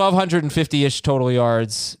 So it's 1,250-ish total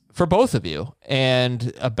yards for both of you,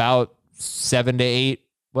 and about 7 to 8.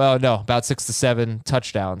 Well, no, about 6 to 7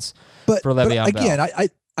 touchdowns for Le'Veon Bell. Again,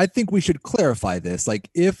 I think we should clarify this. Like,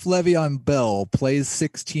 if Le'Veon Bell plays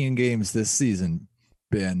 16 games this season,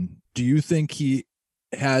 Ben, do you think he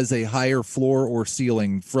has a higher floor or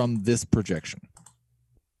ceiling from this projection?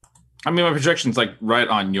 I mean, my projection's like right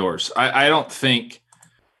on yours. I don't think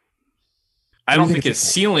his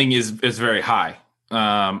ceiling is very high.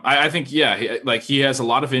 I think, he has a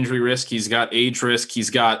lot of injury risk. He's got age risk. He's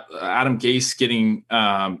got Adam Gase getting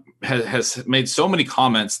has made so many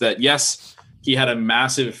comments that, yes, he had a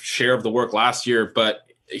massive share of the work last year, but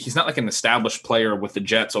he's not like an established player with the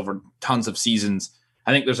Jets over tons of seasons.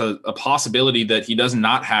 I think there's a possibility that he does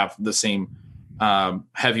not have the same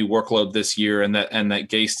heavy workload this year, and that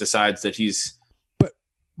Gase decides that he's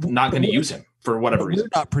not going to use him for whatever reason.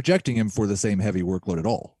 We're not projecting him for the same heavy workload at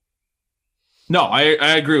all. No,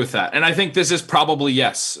 I agree with that. And I think this is probably,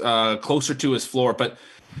 closer to his floor. But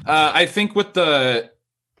I think with I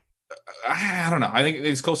don't know. I think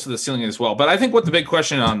he's close to the ceiling as well. But I think what the big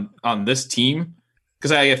question on this team,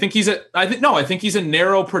 because I think he's a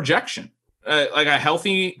narrow projection. Like a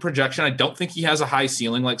healthy projection. I don't think he has a high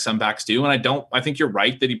ceiling like some backs do. And I think you're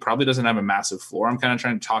right that he probably doesn't have a massive floor. I'm kind of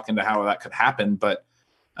trying to talk into how that could happen. But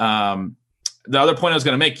the other point I was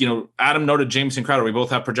going to make, Adam noted Jamison Crowder. We both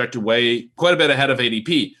have projected quite a bit ahead of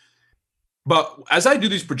ADP. But as I do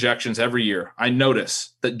these projections every year, I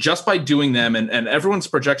notice that just by doing them, and everyone's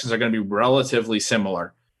projections are going to be relatively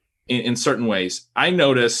similar in certain ways, I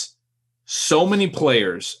notice so many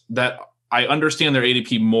players that I understand their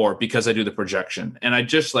ADP more because I do the projection. And I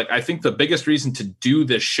think the biggest reason to do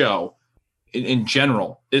this show in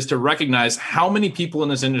general is to recognize how many people in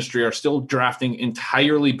this industry are still drafting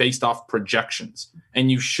entirely based off projections. And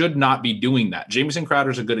you should not be doing that. Jamison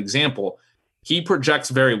Crowder is a good example. He projects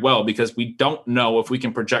very well because we don't know if we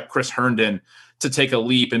can project Chris Herndon to take a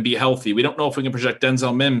leap and be healthy. We don't know if we can project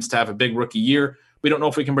Denzel Mims to have a big rookie year. We don't know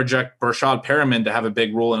if we can project Brashad Perriman to have a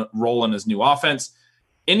big role in his new offense.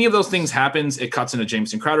 Any of those things happens, it cuts into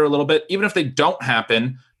Jamison Crowder a little bit. Even if they don't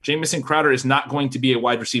happen, Jamison Crowder is not going to be a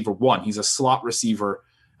wide receiver one. He's a slot receiver.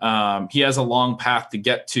 He has a long path to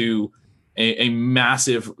get to a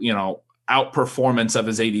massive, outperformance of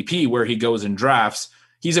his ADP where he goes in drafts.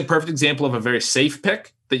 He's a perfect example of a very safe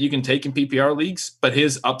pick that you can take in PPR leagues, but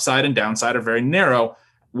his upside and downside are very narrow,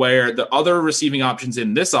 where the other receiving options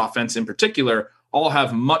in this offense in particular all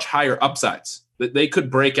have much higher upsides that they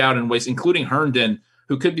could break out in ways, including Herndon,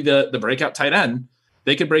 who could be the breakout tight end.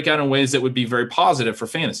 They could break out in ways that would be very positive for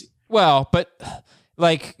fantasy. Well, but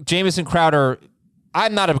like Jamison Crowder,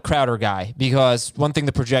 I'm not a Crowder guy because one thing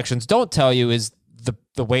the projections don't tell you is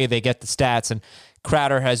the way they get the stats. And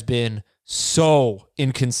Crowder has been so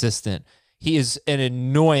inconsistent. He is an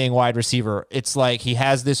annoying wide receiver. It's like he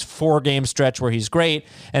has this 4-game stretch where he's great,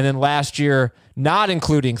 and then last year, not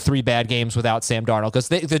including 3 bad games without Sam Darnold, because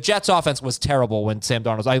the Jets' offense was terrible when Sam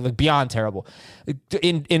Darnold was beyond terrible.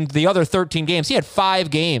 In the other 13 games, he had 5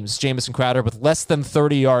 games, Jamison Crowder, with less than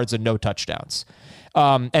 30 yards and no touchdowns.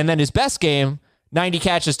 And then his best game, 90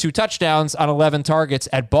 catches, 2 touchdowns on 11 targets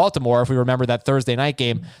at Baltimore, if we remember that Thursday night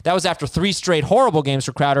game. That was after 3 straight horrible games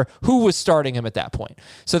for Crowder, who was starting him at that point.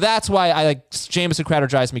 So that's why I like Jamison Crowder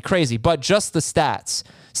drives me crazy. But just the stats,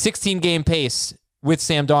 16-game pace with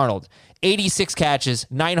Sam Darnold, 86 catches,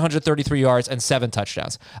 933 yards, and 7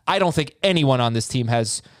 touchdowns. I don't think anyone on this team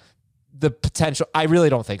has the potential. I really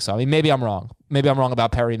don't think so. I mean, maybe I'm wrong. Maybe I'm wrong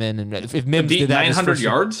about Perryman. And if Mims did that, 900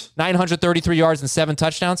 yards, 933 yards and 7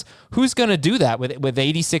 touchdowns, who's going to do that with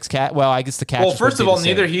 86 cat? Well, I guess the catch. Well, first of all,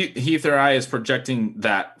 neither Heath or I is projecting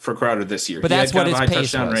that for Crowder this year. But that's what his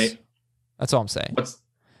pace was. Rate. That's all I'm saying.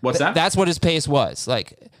 What's that? That's what his pace was.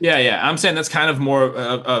 Yeah. I'm saying that's kind of more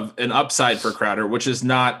of an upside for Crowder, which is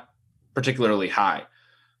not particularly high.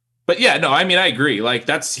 But yeah, no, I mean, I agree. Like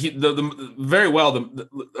that's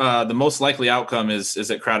the most likely outcome is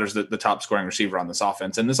that Crowder's the top scoring receiver on this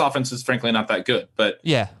offense. And this offense is frankly not that good, but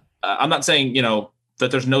yeah, I'm not saying,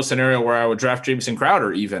 that there's no scenario where I would draft Jamison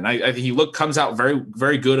Crowder. Even I think he comes out very,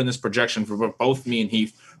 very good in this projection for both me and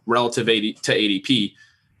Heath relative to ADP,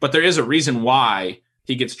 but there is a reason why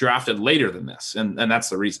he gets drafted later than this. And that's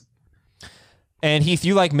the reason. And Heath,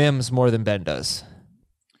 you like Mims more than Ben does.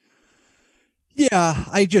 Yeah,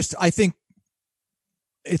 I think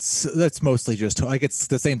That's mostly just like it's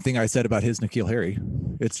the same thing I said about his N'Keal Harry.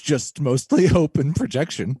 It's just mostly open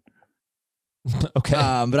projection. Okay.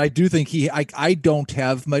 But I do think I don't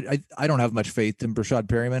have much. I don't have much faith in Brashad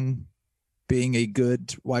Perryman being a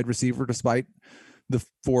good wide receiver, despite the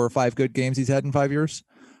 4 or 5 good games he's had in 5 years.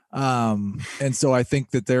 And so I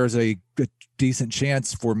think that there's a decent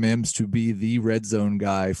chance for Mims to be the red zone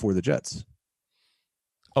guy for the Jets.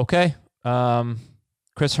 Okay.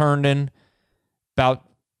 Chris Herndon, about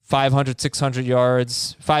 500, 600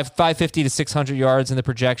 yards, 550 to 600 yards in the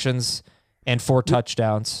projections and 4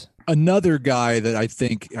 touchdowns. Another guy that I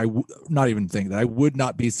think I would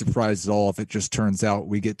not be surprised at all if it just turns out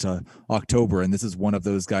we get to October and this is one of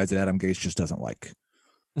those guys that Adam Gase just doesn't like,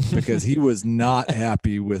 because he was not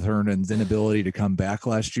happy with Herndon's inability to come back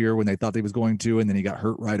last year when they thought he was going to, and then he got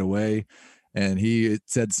hurt right away, and he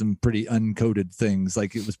said some pretty uncoded things.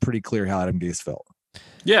 Like, it was pretty clear how Adam Gase felt.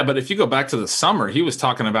 Yeah, but if you go back to the summer, he was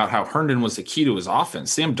talking about how Herndon was the key to his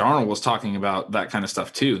offense. Sam Darnold was talking about that kind of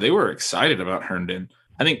stuff too. They were excited about Herndon.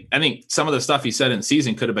 I think some of the stuff he said in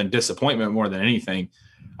season could have been disappointment more than anything.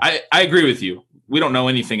 I agree with you. We don't know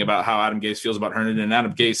anything about how Adam Gase feels about Herndon, and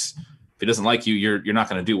Adam Gase, if he doesn't like you, you're not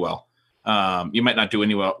going to do well. You might not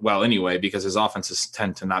do well anyway, because his offenses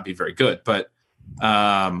tend to not be very good. But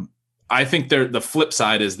I think the flip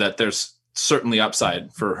side is that there's certainly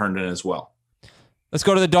upside for Herndon as well. Let's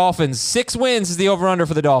go to the Dolphins. 6 wins is the over-under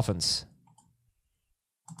for the Dolphins.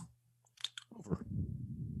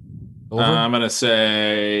 Over. I'm going to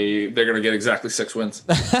say they're going to get exactly 6 wins.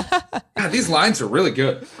 God, these lines are really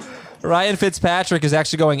good. Ryan Fitzpatrick is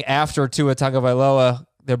actually going after Tua Tagovailoa.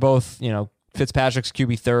 They're both, Fitzpatrick's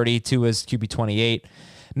QB 30, Tua's QB 28.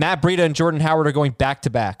 Matt Breida and Jordan Howard are going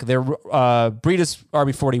back-to-back. They're Breida's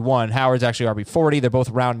RB 41. Howard's actually RB 40. They're both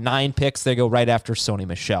round 9 picks. They go right after Sony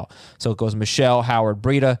Michel. So it goes Michel, Howard,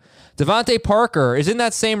 Breida. Devontae Parker is in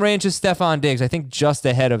that same range as Stephon Diggs. I think just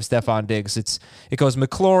ahead of Stephon Diggs. It goes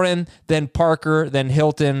McLaurin, then Parker, then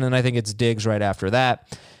Hilton, and I think it's Diggs right after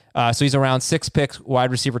that. So he's around 6 picks, wide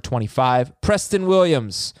receiver 25. Preston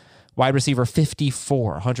Williams, wide receiver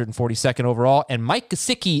 54, 142nd overall. And Mike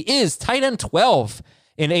Gesicki is tight end 12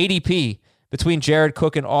 in ADP between Jared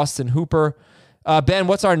Cook and Austin Hooper. Ben,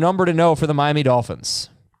 what's our number to know for the Miami Dolphins?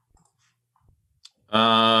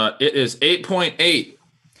 It is 8.8.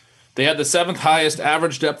 They had the 7th highest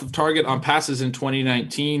average depth of target on passes in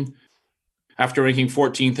 2019. After ranking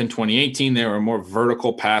 14th in 2018, they were a more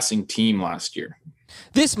vertical passing team last year.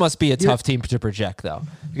 This must be a tough team to project, though,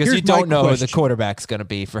 because you don't know who the quarterback's going to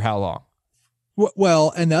be for how long.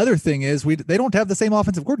 Well, and the other thing is they don't have the same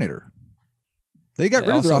offensive coordinator. They got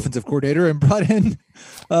rid of their offensive coordinator and brought in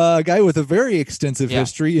a guy with a very extensive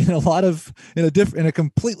history in a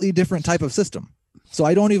completely different type of system. So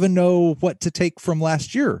I don't even know what to take from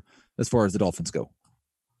last year as far as the Dolphins go.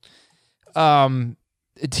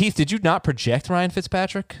 Heath, did you not project Ryan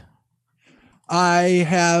Fitzpatrick? I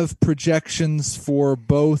have projections for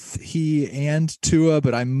both he and Tua,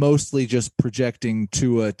 but I'm mostly just projecting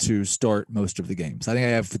Tua to start most of the games. I think I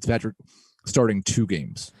have Fitzpatrick starting 2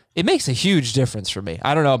 games. It makes a huge difference for me.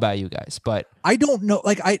 I don't know about you guys, but I don't know.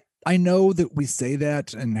 Like, I know that we say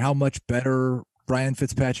that and how much better Ryan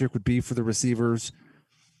Fitzpatrick would be for the receivers.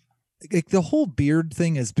 Like, the whole beard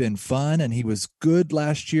thing has been fun, and he was good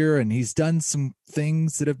last year, and he's done some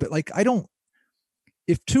things that have been like,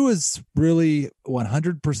 if Tua's really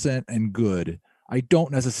 100% and good, I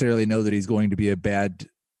don't necessarily know that he's going to be a bad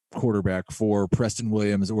quarterback for Preston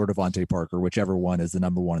Williams or Devontae Parker, whichever one is the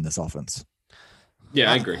number 1 in this offense.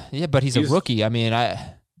 Yeah, I agree. Yeah, but he's a rookie. I mean,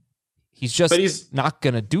 he's not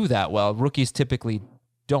going to do that well. Rookies typically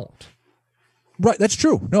don't. Right, that's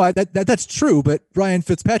true. No, that's true, but Ryan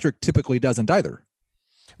Fitzpatrick typically doesn't either.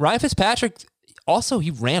 Ryan Fitzpatrick, also,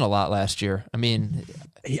 he ran a lot last year. I mean,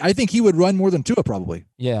 I think he would run more than Tua probably.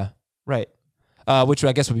 Yeah, right. Which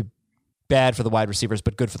I guess would be bad for the wide receivers,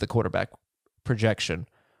 but good for the quarterback projection.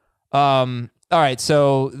 All right,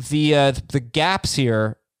 so the gaps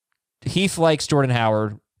here. Heath likes Jordan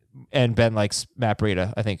Howard and Ben likes Matt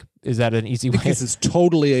Breida, I think. Is that an easy way? This is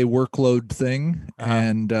totally a workload thing.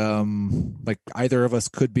 And like either of us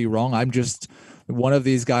could be wrong. I'm just one of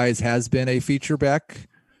these guys has been a feature back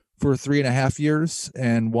for 3.5 years,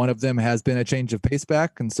 and one of them has been a change of pace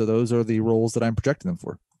back. And so those are the roles that I'm projecting them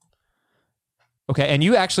for. Okay. And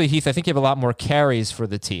you actually, Heath, I think you have a lot more carries for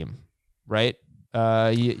the team, right?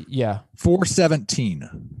 Yeah. 417.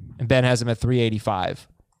 And Ben has him at 385.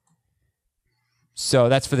 So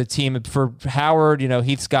that's for the team. For Howard,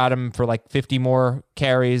 Heath's got him for like 50 more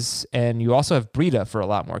carries, and you also have Breida for a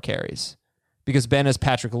lot more carries because Ben has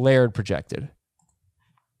Patrick Laird projected.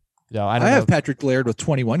 No, I have Patrick Laird with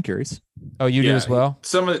 21 carries. Oh, you do as well?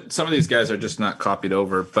 Some of these guys are just not copied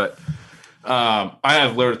over, but I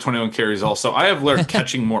have Laird with 21 carries also. I have Laird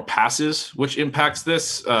catching more passes, which impacts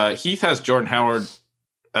this. Heath has Jordan Howard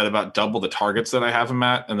at about double the targets that I have him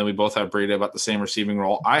at, and then we both have Breida about the same receiving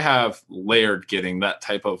role. I have Laird getting that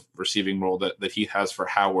type of receiving role that Heath has for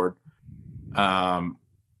Howard.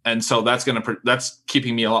 And so that's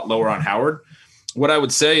keeping me a lot lower on Howard. What I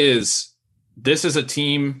would say is this is a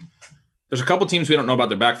team. There's a couple teams we don't know about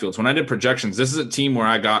their backfields. When I did projections, this is a team where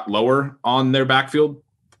I got lower on their backfield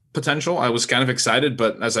potential. I was kind of excited,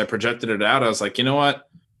 but as I projected it out, I was like, you know what?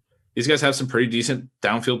 These guys have some pretty decent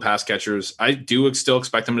downfield pass catchers. I do still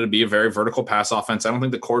expect them to be a very vertical pass offense. I don't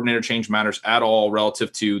think the coordinator change matters at all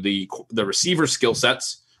relative to the receiver skill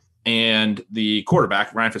sets and the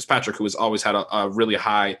quarterback, Ryan Fitzpatrick, who has always had a really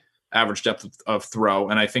high average depth of throw.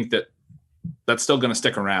 And I think that's still going to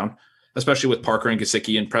stick around, especially with Parker and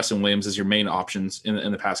Gesicki and Preston Williams as your main options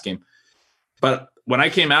in the pass game. But when I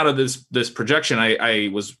came out of this projection, I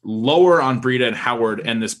was lower on Breida and Howard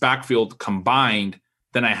and this backfield combined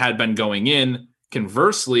than I had been going in.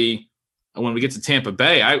 Conversely, when we get to Tampa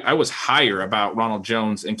Bay, I was higher about Ronald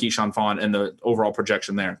Jones and Keyshawn Vaughn and the overall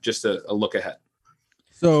projection there, just a look ahead.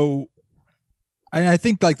 So I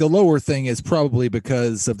think like the lower thing is probably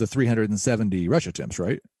because of the 370 rush attempts,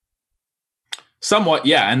 right? Somewhat,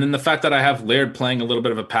 yeah. And then the fact that I have Laird playing a little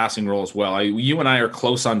bit of a passing role as well. You and I are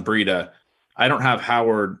close on Breida. I don't have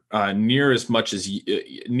Howard near as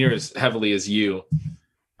heavily as you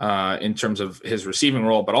in terms of his receiving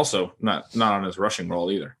role, but also not on his rushing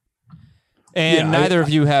role either. And neither of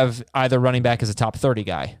you have either running back as a top 30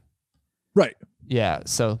 guy. Right. Yeah,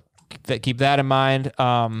 so keep that in mind.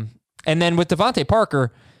 And then with Devontae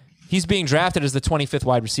Parker, he's being drafted as the 25th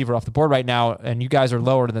wide receiver off the board right now, and you guys are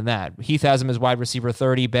lower than that. Heath has him as wide receiver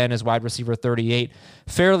 30, Ben as wide receiver 38.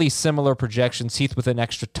 Fairly similar projections. Heath with an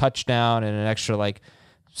extra touchdown and an extra like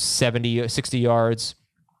 60 yards.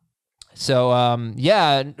 So,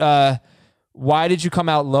 why did you come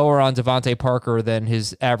out lower on Devontae Parker than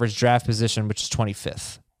his average draft position, which is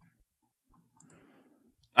 25th?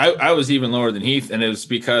 I was even lower than Heath, and it was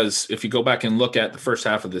because if you go back and look at the first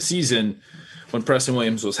half of the season, when Preston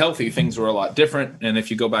Williams was healthy, things were a lot different. And if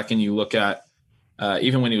you go back and you look at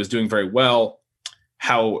even when he was doing very well,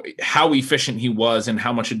 how efficient he was and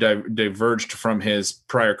how much it diverged from his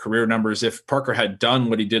prior career numbers. If Parker had done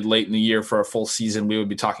what he did late in the year for a full season, we would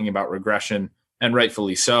be talking about regression, and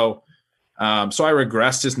rightfully so. So I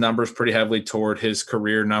regressed his numbers pretty heavily toward his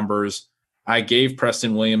career numbers. I gave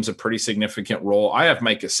Preston Williams a pretty significant role. I have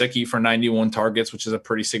Mike Gesicki for 91 targets, which is a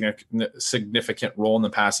pretty significant role in the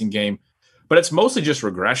passing game. But it's mostly just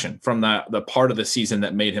regression from the part of the season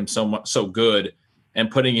that made him so good, and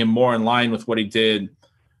putting him more in line with what he did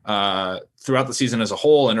throughout the season as a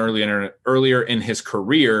whole and earlier in his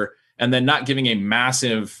career, and then not giving a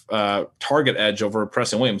massive target edge over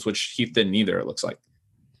Preston Williams, which Heath didn't either, it looks like.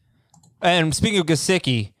 And speaking of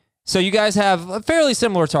Gesicki, so you guys have fairly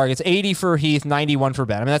similar targets, 80 for Heath, 91 for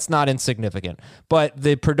Ben. I mean, that's not insignificant, but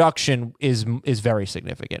the production is very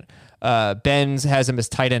significant. Ben's has him as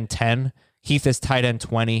tight end 10. Heath is tight end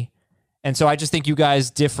 20. And so I just think you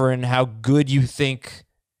guys differ in how good you think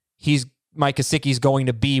Mike Gesicki's going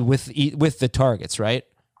to be with the targets, right?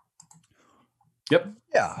 Yep.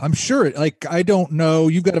 Yeah, I'm sure. Like, I don't know.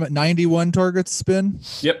 You've got him at 91 targets, Spin?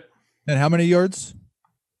 Yep. And how many yards?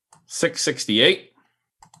 668.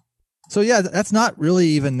 So, yeah, that's not really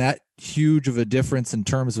even that huge of a difference in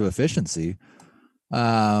terms of efficiency.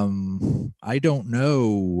 I don't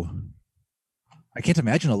know. I can't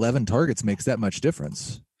imagine 11 targets makes that much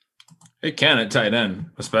difference. It can at tight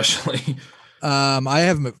end, especially. I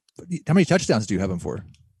have him. How many touchdowns do you have him for?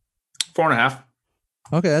 4.5.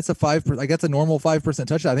 Okay, that's a 5%. Like, that's a normal 5%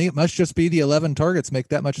 touchdown. I think it must just be the 11 targets make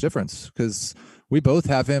that much difference, because we both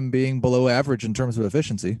have him being below average in terms of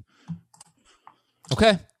efficiency.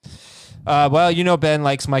 Okay. Well, Ben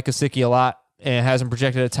likes Mike Gesicki a lot and has him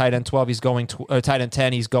projected at tight end 12. He's going tight end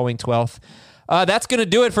 10. He's going 12th. That's going to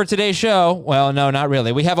do it for today's show. Well, no, not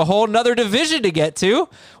really. We have a whole nother division to get to.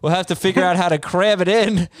 We'll have to figure out how to cram it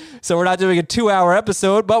in, so we're not doing a 2-hour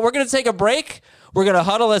episode, but we're going to take a break. We're going to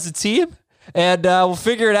huddle as a team, and we'll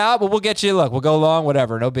figure it out, but we'll get you, we'll go long,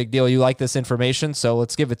 whatever. No big deal. You like this information, so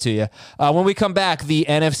let's give it to you. When we come back, the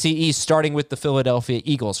NFC East, starting with the Philadelphia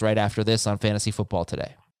Eagles right after this on Fantasy Football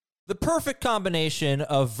Today. The perfect combination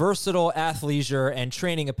of versatile athleisure and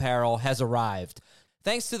training apparel has arrived.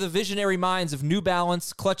 Thanks to the visionary minds of New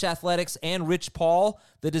Balance, Clutch Athletics, and Rich Paul,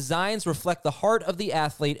 the designs reflect the heart of the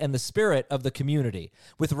athlete and the spirit of the community.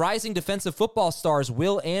 With rising defensive football stars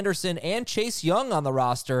Will Anderson and Chase Young on the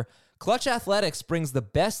roster, Clutch Athletics brings the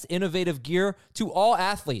best innovative gear to all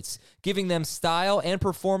athletes, giving them style and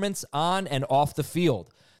performance on and off the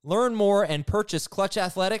field. Learn more and purchase Clutch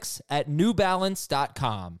Athletics at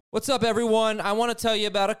newbalance.com. What's up, everyone? I want to tell you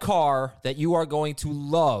about a car that you are going to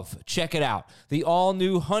love. Check it out. The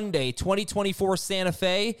all-new Hyundai 2024 Santa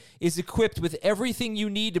Fe is equipped with everything you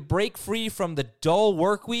need to break free from the dull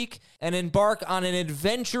work week and embark on an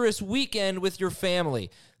adventurous weekend with your family.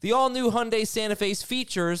 The all-new Hyundai Santa Fe's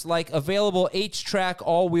features like available H-Track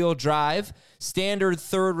all-wheel drive, standard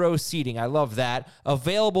third-row seating, I love that,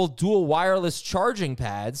 available dual wireless charging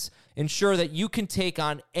pads, ensure that you can take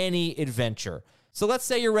on any adventure. So let's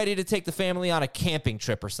say you're ready to take the family on a camping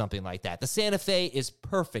trip or something like that. The Santa Fe is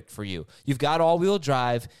perfect for you. You've got all-wheel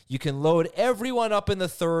drive. You can load everyone up in the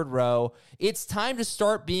third row. It's time to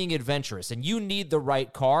start being adventurous, and you need the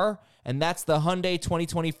right car, and that's the Hyundai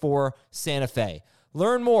 2024 Santa Fe.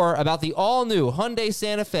 Learn more about the all-new Hyundai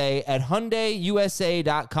Santa Fe at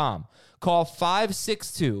HyundaiUSA.com. Call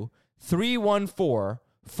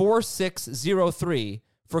 562-314-4603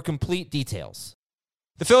 for complete details.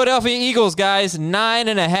 The Philadelphia Eagles, guys,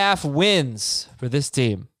 9.5 wins for this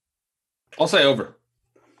team. I'll say over.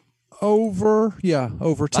 Over, yeah,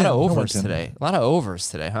 over 10. A lot of overs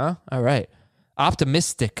today, huh? All right.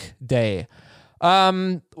 Optimistic day.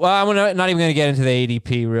 Well, I'm not even going to get into the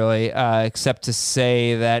ADP really, except to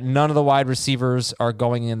say that none of the wide receivers are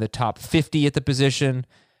going in the top 50 at the position.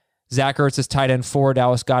 Zach Ertz is tight end 4,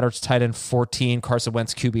 Dallas Goedert's tight end 14, Carson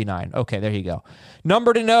Wentz QB 9. Okay, there you go.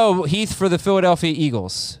 Number to know, Heath, for the Philadelphia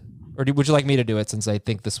Eagles. Or would you like me to do it since I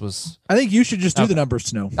think this was... I think you should just do the numbers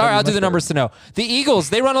to know. All right, I'll do the numbers to know. The Eagles,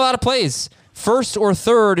 they run a lot of plays. First or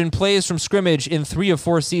third in plays from scrimmage in 3 of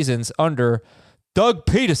 4 seasons under Doug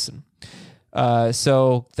Peterson.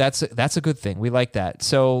 So that's a good thing. We like that.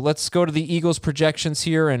 So let's go to the Eagles projections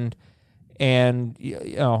here, and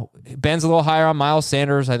you know, Ben's a little higher on Miles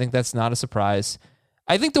Sanders. I think that's not a surprise.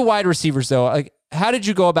 I think the wide receivers, though, like, how did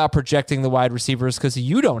you go about projecting the wide receivers? Because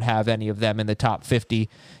you don't have any of them in the top 50,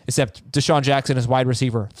 except Deshaun Jackson is wide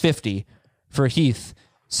receiver 50 for Heath.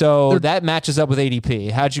 So that matches up with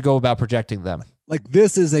ADP. How'd you go about projecting them? Like,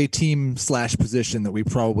 this is a team / position that we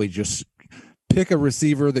probably just pick a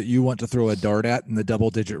receiver that you want to throw a dart at in the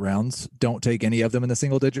double-digit rounds. Don't take any of them in the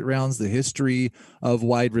single-digit rounds. The history of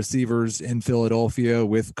wide receivers in Philadelphia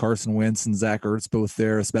with Carson Wentz and Zach Ertz both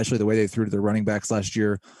there, especially the way they threw to their running backs last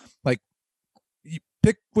year. Like, you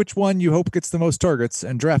pick which one you hope gets the most targets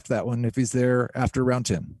and draft that one if he's there after round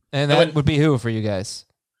 10. And that would be who for you guys?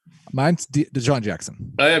 Mine's Deshaun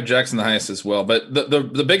Jackson. I have Jackson the highest as well, but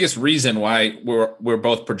the biggest reason why we're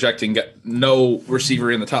both projecting no receiver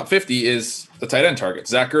in the top 50 is the tight end target.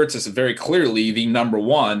 Zach Ertz is very clearly the number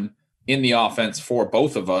one in the offense for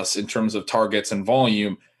both of us in terms of targets and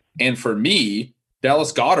volume. And for me,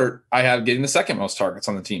 Dallas Goedert, I have getting the second most targets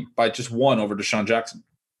on the team by just 1 over Deshaun Jackson.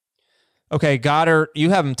 Okay, Goedert,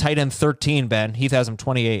 you have him tight end 13, Ben. Heath has him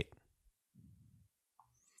 28.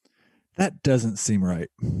 That doesn't seem right.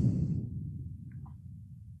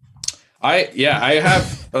 I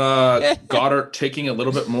have Goddard taking a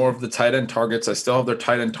little bit more of the tight end targets. I still have their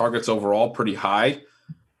tight end targets overall pretty high.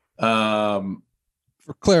 For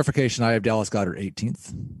clarification, I have Dallas Goedert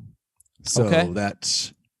 18th. So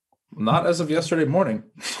that's not as of yesterday morning.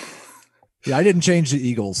 Yeah, I didn't change the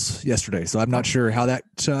Eagles yesterday, so I'm not sure how that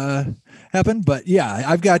happened. But yeah,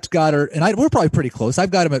 I've got Goddard, and we're probably pretty close. I've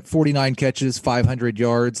got him at 49 catches, 500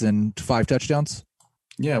 yards, and 5 touchdowns.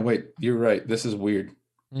 Yeah, wait, you're right. This is weird.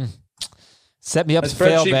 Set me up to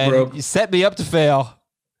fail, Ben. Broke. You set me up to fail.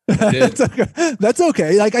 That's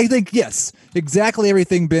okay. Like, I think, yes, exactly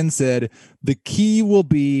everything Ben said. The key will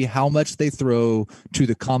be how much they throw to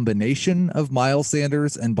the combination of Miles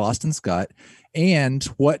Sanders and Boston Scott, and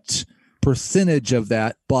what percentage of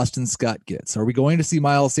that Boston Scott gets. Are we going to see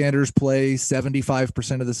Miles Sanders play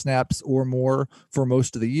 75% of the snaps or more for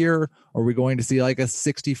most of the year? Are we going to see like a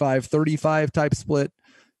 65-35 type split?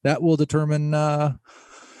 That will determine a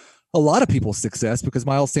lot of people's success, because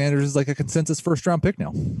Miles Sanders is like a consensus first-round pick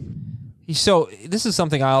now. So this is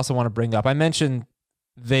something I also want to bring up. I mentioned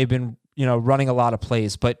they've been, running a lot of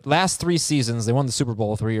plays, but last 3 seasons, they won the Super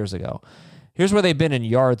Bowl 3 years ago. Here's where they've been in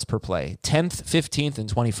yards per play: 10th, 15th, and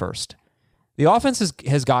 21st. The offense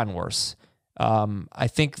has gotten worse. I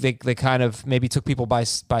think they kind of maybe took people by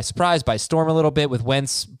surprise, by storm a little bit with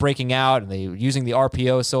Wentz breaking out and they using the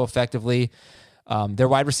RPO so effectively. Their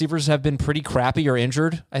wide receivers have been pretty crappy or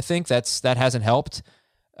injured. I think that hasn't helped.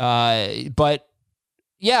 But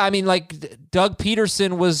yeah, I mean, like Doug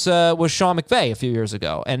Peterson was Sean McVay a few years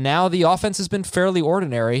ago, and now the offense has been fairly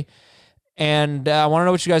ordinary. And I want to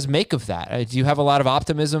know what you guys make of that. Do you have a lot of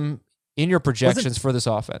optimism in your projections for this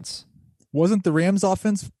offense? Wasn't the Rams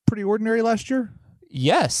offense pretty ordinary last year?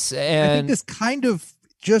 Yes, I think and this kind of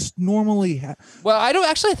just normally well, I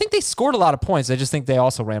think they scored a lot of points. I just think they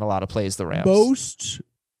also ran a lot of plays. The Rams. most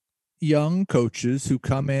young coaches who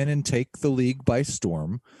come in and take the league by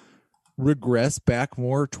storm regress back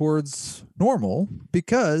more towards normal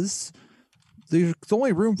because there's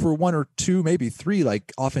only room for one or two, maybe three,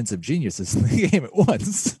 like offensive geniuses in the game at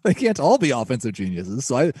once. They can't all be offensive geniuses.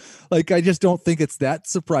 So I just don't think it's that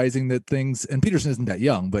surprising that things, and Peterson isn't that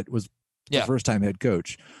young, but was the first time head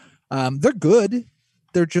coach. They're good.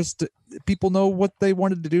 They're just, people know what they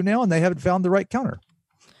wanted to do now and they haven't found the right counter.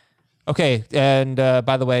 Okay, and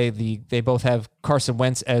by the way, they both have Carson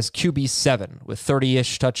Wentz as QB7 with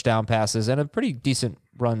 30-ish touchdown passes and a pretty decent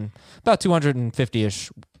run, about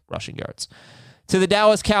 250-ish rushing yards. To the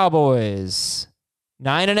Dallas Cowboys,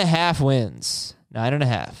 9.5 wins.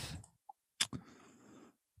 9.5.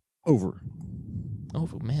 Over. Oh,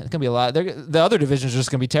 man, it's going to be a lot. The other divisions are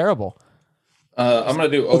just going to be terrible. I'm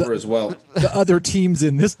going to do over as well. The other teams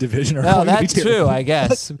in this division are No, going to be that's true, I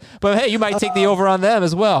guess. But hey, you might take the over on them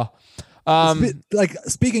as well.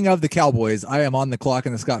 Speaking of the Cowboys, I am on the clock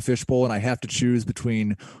in the Scott Fish Bowl, and I have to choose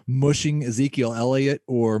between mushing Ezekiel Elliott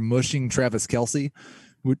or mushing Travis Kelce.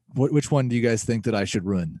 Which one do you guys think that I should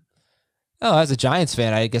run? Oh, as a Giants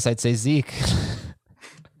fan, I guess I'd say Zeke.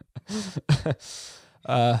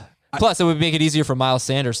 Plus, it would make it easier for Miles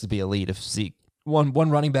Sanders to be elite if Zeke one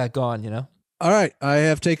running back gone. All right, I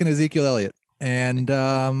have taken Ezekiel Elliott, and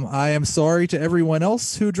I am sorry to everyone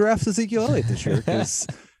else who drafts Ezekiel Elliott this year because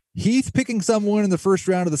Heath picking someone in the first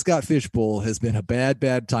round of the Scott Fish Bowl has been a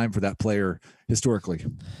bad time for that player historically.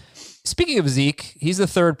 Speaking of Zeke, he's the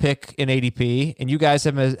third pick in ADP, and you guys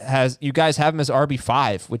have him as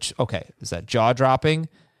RB5, which, okay, is that jaw dropping?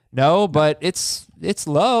 No, but it's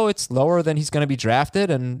low. It's lower than he's going to be drafted,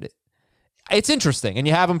 and it's interesting. And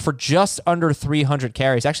you have him for just under 300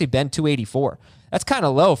 carries. Actually, been 284. That's kind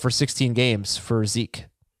of low for 16 games for Zeke.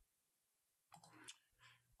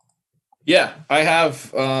 Yeah, I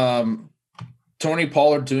have Tony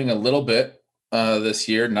Pollard doing a little bit this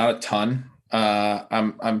year, not a ton.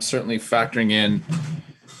 I'm certainly factoring in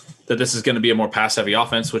that this is going to be a more pass-heavy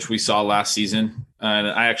offense, which we saw last season. And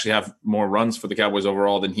I actually have more runs for the Cowboys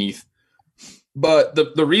overall than Heath. But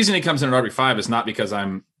the reason he comes in at RB5 is not because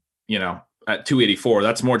I'm, at 284.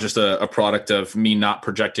 That's more just a product of me not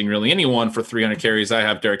projecting really anyone for 300 carries. I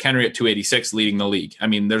have Derrick Henry at 286 leading the league. I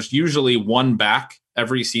mean, there's usually one back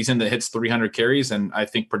every season that hits 300 carries. And I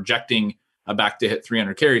think projecting a back to hit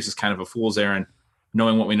 300 carries is kind of a fool's errand,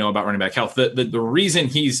 knowing what we know about running back health. The reason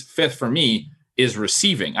he's fifth for me is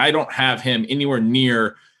receiving. I don't have him anywhere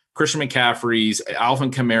near Christian McCaffrey's, Alvin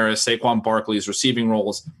Kamara's, Saquon Barkley's receiving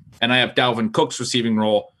roles. And I have Dalvin Cook's receiving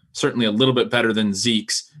role certainly a little bit better than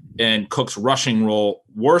Zeke's, and Cook's rushing role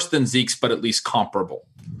worse than Zeke's, but at least comparable.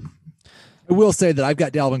 I will say that I've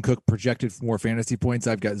got Dalvin Cook projected for more fantasy points.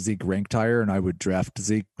 I've got Zeke ranked higher, and I would draft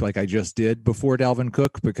Zeke like I just did before Dalvin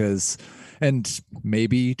Cook and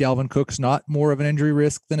maybe Dalvin Cook's not more of an injury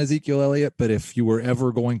risk than Ezekiel Elliott, but if you were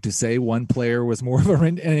ever going to say one player was more of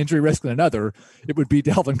an injury risk than another, it would be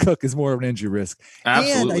Dalvin Cook is more of an injury risk.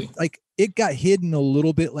 Absolutely. And it got hidden a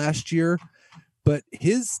little bit last year, but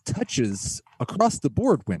his touches across the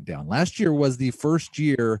board went down. Last year was the first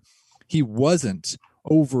year he wasn't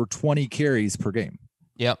over 20 carries per game.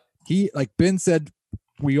 Yep. He, like Ben said,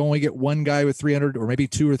 we only get one guy with 300 or maybe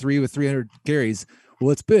two or three with 300 carries. Well,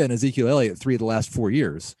 it's been Ezekiel Elliott 3 of the last 4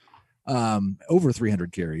 years, over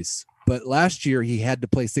 300 carries. But last year he had to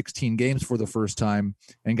play 16 games for the first time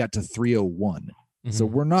and got to 301. Mm-hmm. So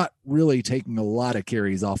we're not really taking a lot of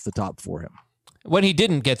carries off the top for him. When he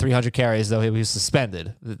didn't get 300 carries, though, he was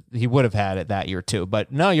suspended. He would have had it that year too.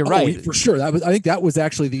 But no, you're right. For sure. I think that was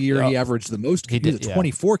actually the year he averaged the most. He did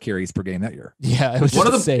 24 carries per game that year. Yeah, it was one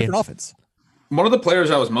just of insane. Offense. One of the players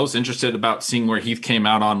I was most interested about seeing where Heath came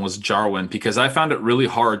out on was Jarwin, because I found it really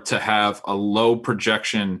hard to have a low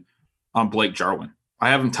projection on Blake Jarwin. I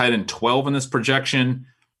have him tied in 12 in this projection.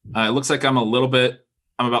 It looks like I'm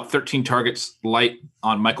about 13 targets light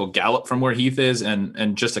on Michael Gallup from where Heath is,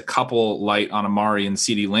 and just a couple light on Amari and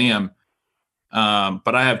CeeDee Lamb.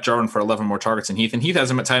 But I have Jarwin for 11 more targets than Heath, and Heath has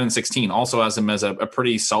him at tight end 16, also has him as a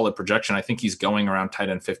pretty solid projection. I think he's going around tight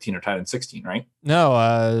end 15 or tight end 16, right?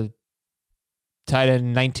 No, tight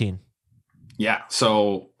end 19. Yeah,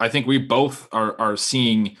 so I think we both are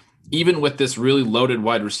seeing, even with this really loaded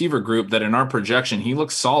wide receiver group, that in our projection, he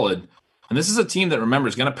looks solid. And this is a team that, remember,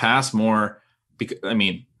 is going to pass more.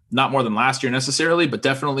 Not more than last year necessarily, but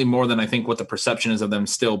definitely more than I think what the perception is of them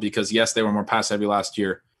still, because yes, they were more pass heavy last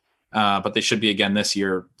year, but they should be again this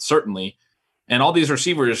year, certainly. And all these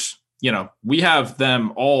receivers, we have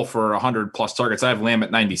them all for 100 plus targets. I have Lamb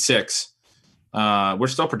at 96. We're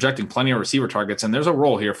still projecting plenty of receiver targets, and there's a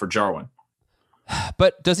role here for Jarwin.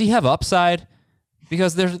 But does he have upside?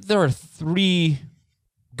 Because there are 3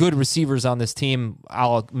 good receivers on this team.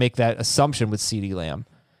 I'll make that assumption with CeeDee Lamb.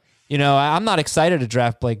 I'm not excited to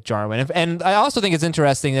draft Blake Jarwin. And I also think it's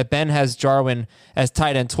interesting that Ben has Jarwin as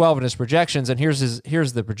tight end 12 in his projections, and here's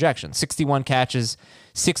the projection. 61 catches,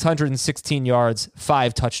 616 yards,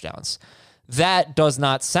 5 touchdowns. That does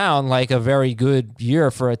not sound like a very good year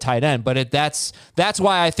for a tight end, but that's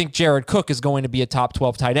why I think Jared Cook is going to be a top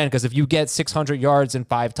 12 tight end, because if you get 600 yards and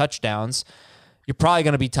 5 touchdowns, you're probably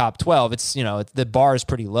going to be top 12. It's the bar is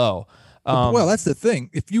pretty low. Well, that's the thing.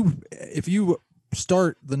 If you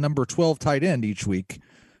start the number 12 tight end each week,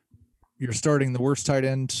 you're starting the worst tight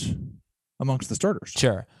end amongst the starters.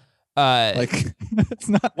 Sure. It's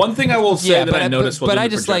not one thing I will say that I noticed. But I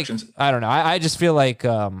just I don't know. I just feel like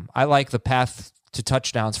I like the path to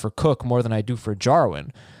touchdowns for Cook more than I do for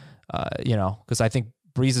Jarwin. Because I think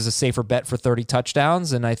Breeze is a safer bet for 30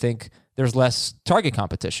 touchdowns, and I think there's less target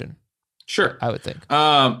competition. Sure. I would think.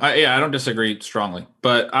 I don't disagree strongly,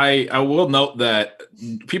 but I will note that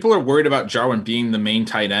people are worried about Jarwin being the main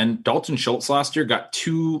tight end. Dalton Schultz last year got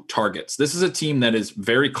 2 targets. This is a team that is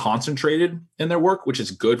very concentrated in their work, which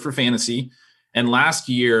is good for fantasy. And last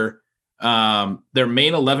year, their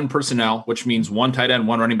main 11 personnel, which means 1 tight end,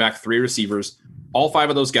 1 running back, 3 receivers, all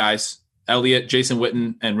 5 of those guys, Elliott, Jason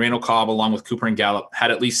Witten, and Randall Cobb, along with Cooper and Gallup,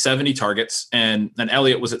 had at least 70 targets, and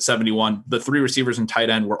Elliott was at 71. The 3 receivers and tight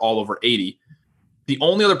end were all over 80. The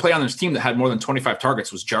only other player on this team that had more than 25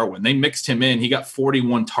 targets was Jarwin. They mixed him in. He got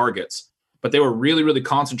 41 targets, but they were really, really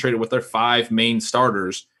concentrated with their 5 main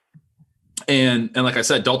starters. And like I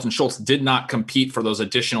said, Dalton Schultz did not compete for those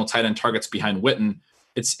additional tight end targets behind Witten.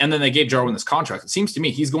 And then they gave Jarwin this contract. It seems to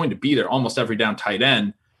me he's going to be there almost every down tight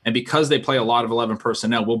end. And because they play a lot of 11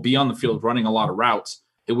 personnel, will be on the field running a lot of routes.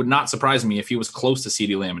 It would not surprise me if he was close to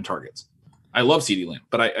CeeDee Lamb in targets. I love CeeDee Lamb,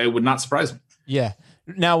 but I would not surprise me. Yeah.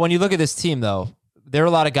 Now, when you look at this team, though, there are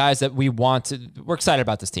a lot of guys that we're excited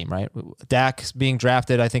about this team, right? Dak being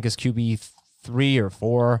drafted, I think, is QB 3 or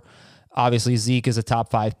 4. Obviously, Zeke is a top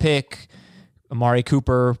 5 pick. Amari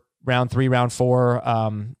Cooper, round 3, round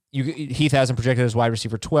 4. Heath has him projected as wide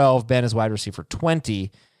receiver 12. Ben is wide receiver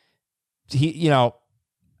 20.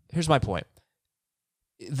 Here's my point.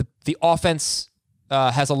 The offense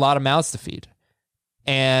has a lot of mouths to feed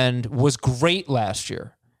and was great last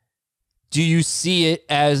year. Do you see it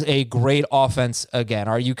as a great offense again?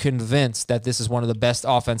 Are you convinced that this is one of the best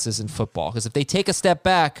offenses in football? Because if they take a step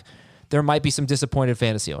back, there might be some disappointed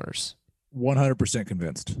fantasy owners. 100%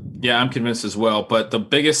 convinced. Yeah, I'm convinced as well. But the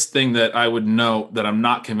biggest thing that I would note that I'm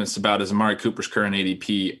not convinced about is Amari Cooper's current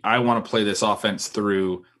ADP. I want to play this offense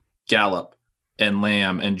through Gallup and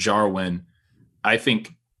Lamb and Jarwin. I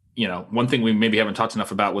think, one thing we maybe haven't talked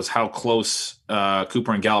enough about was how close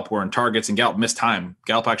Cooper and Gallup were in targets, and Gallup missed time.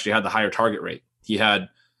 Gallup actually had the higher target rate. He had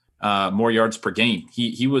more yards per game.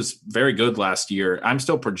 He was very good last year. I'm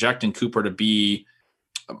still projecting Cooper to be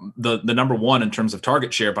the number 1 in terms of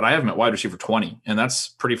target share, but I have him at wide receiver 20, and that's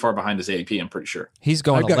pretty far behind his ADP, I'm pretty sure. He's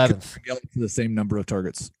going 11th. Gallup for the same number of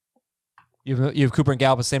targets. You have Cooper and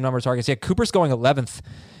Gallup the same number of targets. Yeah, Cooper's going 11th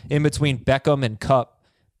in between Beckham and Kupp,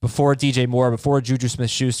 before DJ Moore, before Juju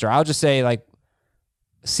Smith-Schuster. I'll just say,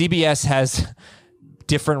 CBS has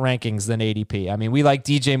different rankings than ADP. I mean, we like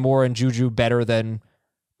DJ Moore and Juju better than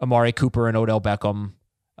Amari Cooper and Odell Beckham.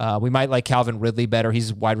 We might like Calvin Ridley better.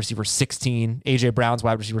 He's wide receiver 16. AJ Brown's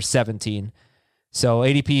wide receiver 17. So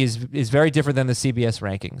ADP is very different than the CBS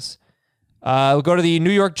rankings. We'll go to the New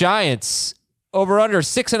York Giants. Over under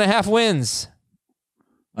 6.5 wins.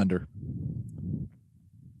 Under.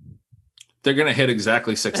 They're going to hit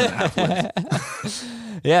exactly 6.5 wins.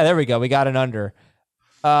 Yeah, there we go. We got an under.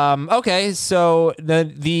 Okay, so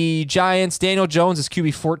the Giants, Daniel Jones is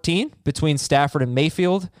QB 14 between Stafford and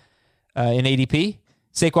Mayfield in ADP.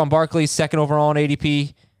 Saquon Barkley, 2nd overall in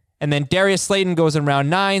ADP. And then Darius Slayton goes in round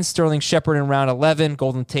 9, Sterling Shepard in round 11,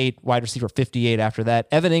 Golden Tate, wide receiver 58 after that.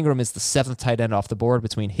 Evan Ingram is the 7th tight end off the board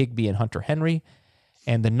between Higbee and Hunter Henry.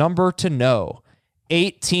 And the number to know,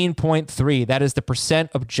 18.3. That is the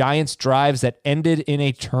percent of Giants drives that ended in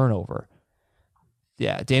a turnover.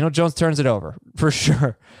 Yeah, Daniel Jones turns it over, for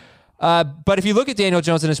sure. But if you look at Daniel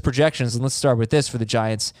Jones and his projections, and let's start with this for the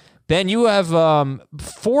Giants, Ben, you have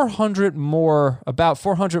 400 more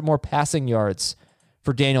passing yards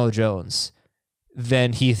for Daniel Jones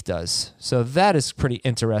than Heath does. So that is pretty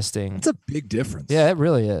interesting. That's a big difference. Yeah, it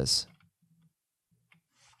really is.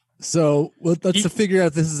 So let's figure out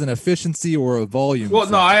if this is an efficiency or a volume. Well,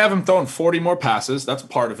 thing. no, I have him throwing 40 more passes. That's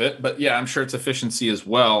part of it. But yeah, I'm sure it's efficiency as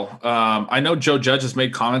well. I know Joe Judge has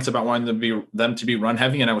made comments about wanting them to be run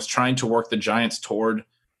heavy, and I was trying to work the Giants toward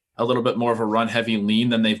a little bit more of a run heavy lean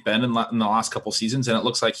than they've been in the last couple seasons. And it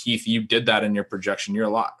looks like, Heath, you did that in your projection.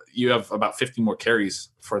 You have about 50 more carries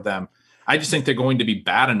for them. I just think they're going to be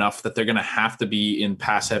bad enough that they're going to have to be in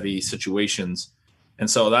pass heavy situations. And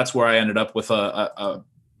so that's where I ended up with a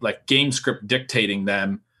like game script dictating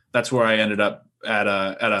them. That's where I ended up at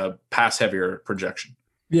a pass heavier projection.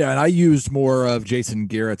 Yeah, and I used more of Jason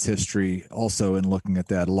Garrett's history also in looking at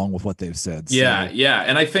that, along with what they've said. So. Yeah,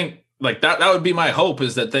 and I think like that would be my hope,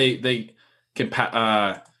 is that they can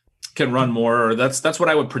run more. Or that's what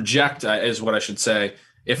I would project, is what I should say,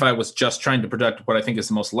 if I was just trying to predict what I think is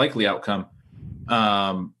the most likely outcome.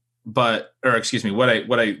 What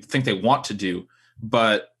I think they want to do,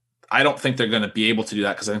 but I don't think they're going to be able to do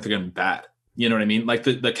that, because I think they're going to be bad. You know what I mean? Like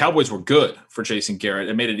the Cowboys were good for Jason Garrett.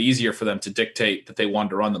 It made it easier for them to dictate that they wanted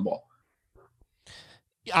to run the ball.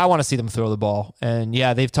 I want to see them throw the ball. And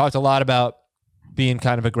yeah, they've talked a lot about being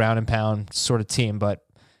kind of a ground and pound sort of team, but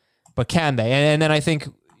can they? And then I think,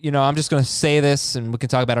 I'm just going to say this, and we can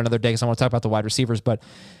talk about it another day because I want to talk about the wide receivers, but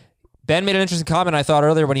Ben made an interesting comment, I thought,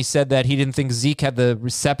 earlier when he said that he didn't think Zeke had the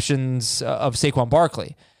receptions of Saquon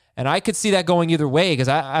Barkley. And I could see that going either way, because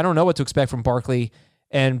I don't know what to expect from Barkley.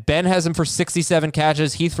 And Ben has him for 67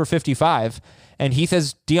 catches, Heath for 55. And Heath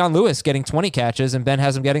has Dion Lewis getting 20 catches, and Ben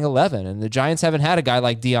has him getting 11. And the Giants haven't had a guy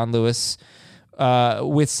like Dion Lewis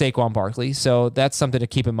with Saquon Barkley. So that's something to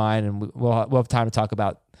keep in mind, and we'll have time to talk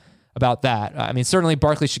about that. I mean, certainly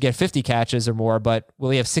Barkley should get 50 catches or more, but will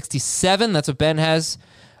he have 67? That's what Ben has.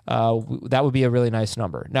 That would be a really nice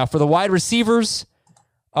number. Now, for the wide receivers,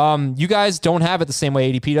 you guys don't have it the same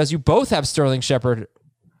way ADP does. You both have Sterling Shepard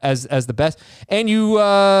as the best, and you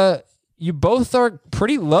both are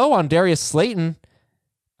pretty low on Darius Slayton,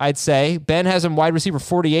 I'd say. Ben has him wide receiver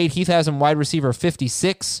 48. Heath has him wide receiver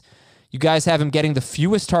 56. You guys have him getting the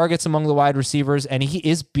fewest targets among the wide receivers, and he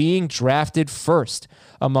is being drafted first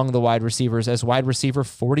among the wide receivers as wide receiver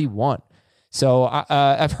 41. So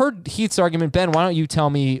I've heard Heath's argument. Ben, why don't you tell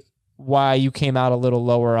me why you came out a little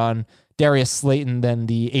lower on Darius Slayton than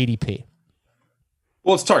the ADP?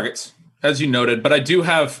 Well, it's targets, as you noted, but I do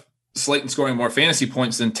have Slayton scoring more fantasy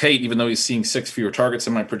points than Tate, even though he's seeing 6 fewer targets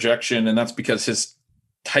in my projection, and that's because his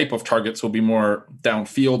type of targets will be more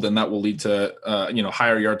downfield, and that will lead to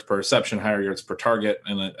higher yards per reception, higher yards per target,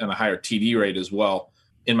 and a higher TD rate as well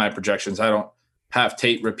in my projections. I don't have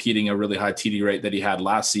Tate repeating a really high TD rate that he had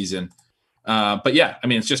last season. But yeah, I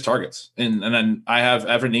mean, it's just targets. And then I have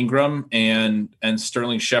Evan Ingram and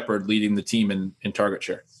Sterling Shepard leading the team in target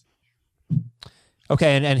share.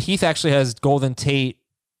 Okay. And Heath actually has Golden Tate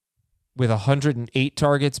with 108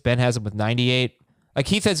 targets. Ben has him with 98. Like,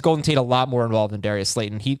 Heath has Golden Tate a lot more involved than Darius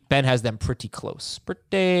Slayton. Ben has them pretty close.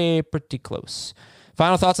 Pretty close.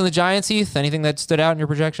 Final thoughts on the Giants, Heath? Anything that stood out in your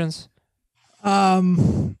projections?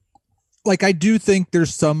 I do think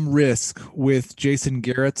there's some risk with Jason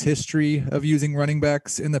Garrett's history of using running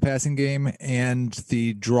backs in the passing game, and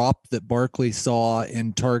the drop that Barkley saw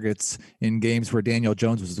in targets in games where Daniel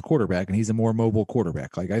Jones was the quarterback, and he's a more mobile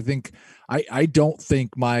quarterback. I don't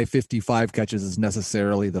think my 55 catches is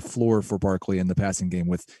necessarily the floor for Barkley in the passing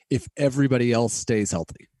game if everybody else stays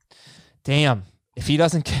healthy. Damn. If he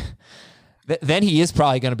doesn't, then he is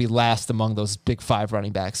probably going to be last among those big 5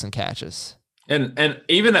 running backs in catches. And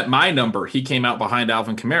even at my number, he came out behind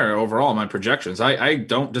Alvin Kamara overall in my projections. I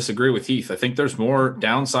don't disagree with Heath. I think there's more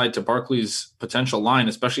downside to Barkley's potential line,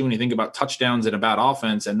 especially when you think about touchdowns in a bad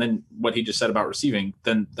offense, and then what he just said about receiving,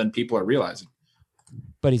 than people are realizing.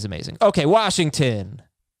 But he's amazing. Okay, Washington,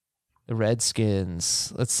 the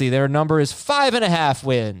Redskins. Let's see, their number is 5.5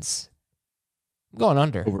 wins. I'm going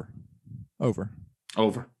under. Over.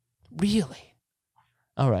 Really?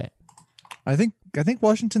 All right. I think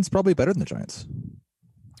Washington's probably better than the Giants.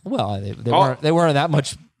 Well, they weren't that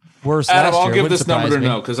much worse Adam, last year. I'll give this number to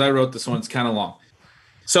no, because I wrote this one. It's kind of long.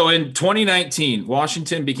 So in 2019,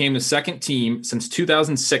 Washington became the second team since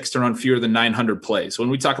 2006 to run fewer than 900 plays. When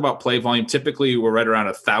we talk about play volume, typically we're right around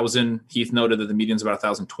 1,000. Heath noted that the median's about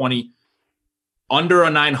 1,020. Under a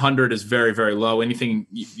 900 is very, very low. Anything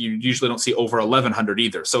you usually don't see over 1,100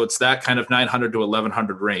 either. So it's that kind of 900 to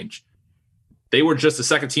 1,100 range. They were just the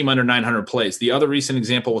second team under 900 plays. The other recent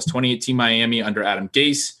example was 2018 Miami under Adam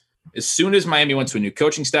Gase. As soon as Miami went to a new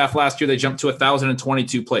coaching staff last year, they jumped to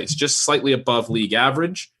 1,022 plays, just slightly above league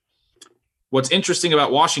average. What's interesting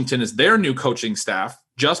about Washington is their new coaching staff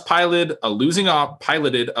just piloted a losing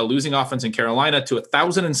offense in Carolina to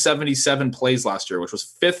 1,077 plays last year, which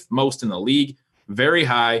was 5th most in the league. very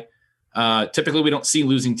high. Typically, we don't see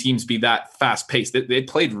losing teams be that fast paced. They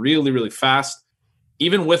played really, really fast.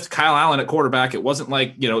 Even with Kyle Allen at quarterback, it wasn't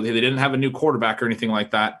like, they didn't have a new quarterback or anything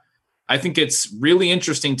like that. I think it's really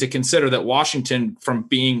interesting to consider that Washington, from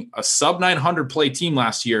being a sub 900 play team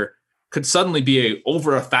last year, could suddenly be a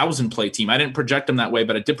over 1,000 play team. I didn't project them that way,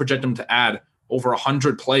 but I did project them to add over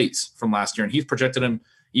 100 plays from last year. And Heath projected him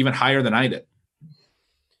even higher than I did.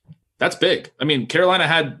 That's big. I mean, Carolina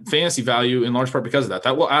had fantasy value in large part because of that.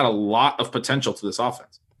 That will add a lot of potential to this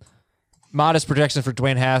offense. Modest projection for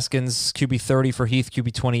Dwayne Haskins, QB 30 for Heath,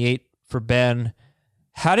 QB 28 for Ben.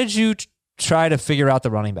 How did you try to figure out the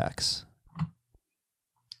running backs?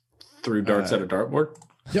 Threw darts at a dartboard?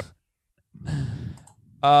 Yep.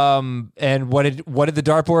 And what did the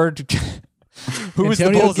dartboard? Who was the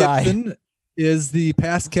Antonio bullseye? Gibson is the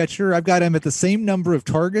pass catcher. I've got him at the same number of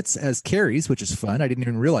targets as carries, which is fun. I didn't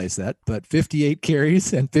even realize that, but 58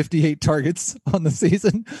 carries and 58 targets on the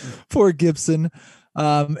season for Gibson.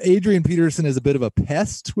 Adrian Peterson is a bit of a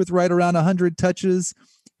pest with right around 100 touches.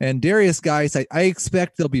 And Darius Guice, I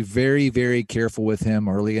expect they'll be very, very careful with him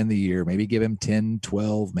early in the year. Maybe give him 10,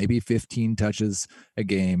 12, maybe 15 touches a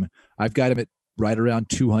game. I've got him at right around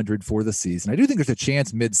 200 for the season. I do think there's a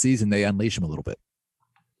chance mid-season they unleash him a little bit.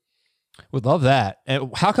 Would love that. And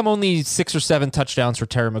how come only 6 or 7 touchdowns for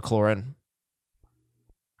Terry McLaurin?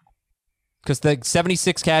 Because the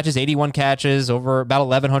 76 catches, 81 catches, over about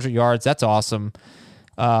 1,100 yards. That's awesome.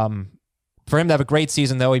 For him to have a great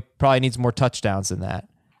season, though, he probably needs more touchdowns than that.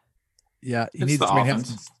 Yeah, he It's needs the to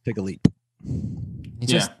offense. take a leap. He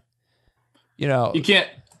just, You can't.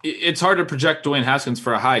 It's hard to project Dwayne Haskins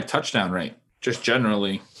for a high touchdown rate, just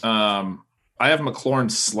generally. I have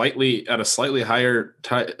McLaurin at a slightly higher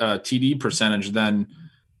TD percentage than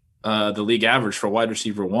the league average for wide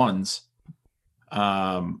receiver ones.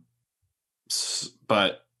 But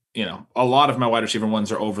a lot of my wide receiver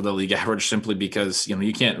ones are over the league average simply because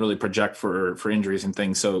you can't really project for injuries and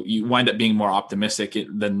things, so you wind up being more optimistic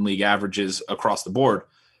than league averages across the board.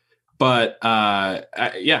 But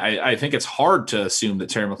I think it's hard to assume that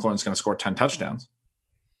Terry McLaurin's going to score 10 touchdowns.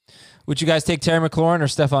 Would you guys take Terry McLaurin or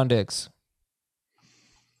Stephon Diggs?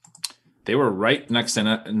 They were right next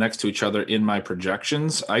to each other in my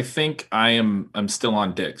projections. I think I'm still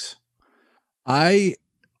on Diggs.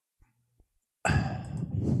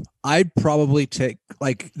 I'd probably take,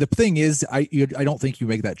 the thing is, I don't think you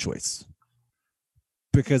make that choice,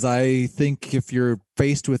 because I think if you're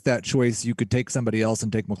faced with that choice, you could take somebody else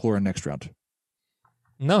and take McLaurin next round.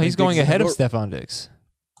 No, he's going ahead of Stephon Diggs.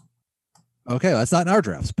 Okay, that's not in our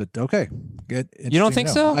drafts, but okay. Good. You don't think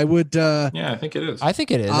so? I would. Yeah, I think it is. I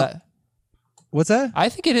think it is. What's that? I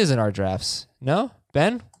think it is in our drafts. No,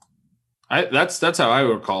 Ben? That's how I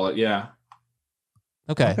would call it. Yeah.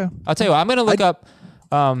 Okay. I'll tell you what, I'm going to look up.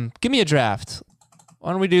 Give me a draft.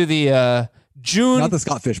 Why don't we do the June? Not the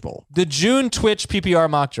Scott Fish Bowl. The June Twitch PPR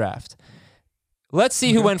mock draft. Let's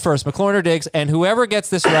see who went first, McLaurin or Diggs, and whoever gets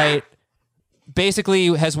this right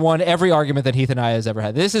basically has won every argument that Heath and I has ever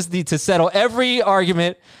had. This is to settle every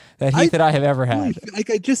argument that Heath and I have ever had.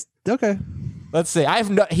 Okay. Let's see.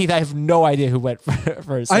 Heath, I have no idea who went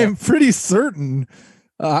first. I am pretty certain.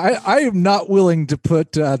 I am not willing to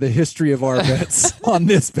put the history of our bets on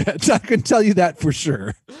this bet. I can tell you that for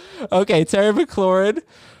sure. Okay, Terry McLaurin.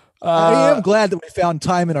 I am glad that we found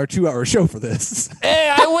time in our 2-hour show for this.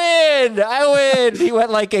 Hey, I win. He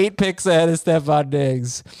went like 8 picks ahead of Stephon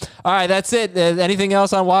Diggs. All right, that's it. Anything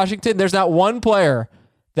else on Washington? There's not one player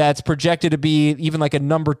that's projected to be even like a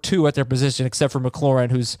number 2 at their position, except for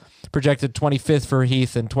McLaurin, who's projected 25th for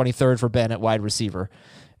Heath and 23rd for Ben at wide receiver.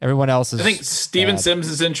 Everyone else is. I think Steven Sims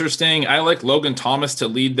is interesting. I like Logan Thomas to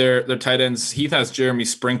lead their tight ends. Heath has Jeremy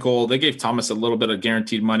Sprinkle. They gave Thomas a little bit of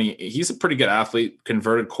guaranteed money. He's a pretty good athlete,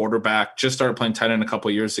 converted quarterback, just started playing tight end a couple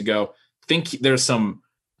of years ago. Think there's some,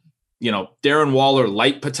 Darren Waller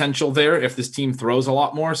light potential there if this team throws a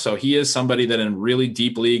lot more. So he is somebody that in really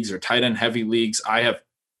deep leagues or tight end heavy leagues, I have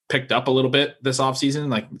picked up a little bit this offseason,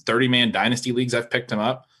 like 30-man dynasty leagues. I've picked him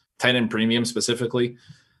up, tight end premium specifically.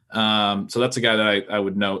 So that's a guy that I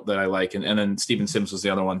would note that I like. And then Steven Sims was the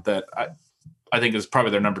other one that I think is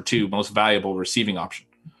probably their number 2 most valuable receiving option.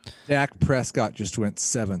 Dak Prescott just went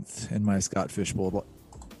 7th in my Scott Fish Bowl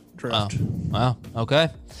draft. Wow. Okay.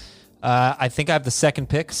 I think I have the second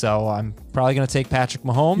pick, so I'm probably going to take Patrick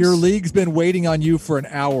Mahomes. Your league's been waiting on you for an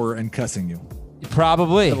hour and cussing you.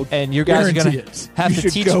 Probably. And you guys are going to have to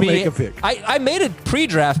teach me. Make a pick. I made a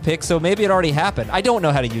pre-draft pick, so maybe it already happened. I don't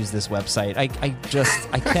know how to use this website. I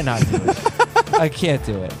cannot do it. I can't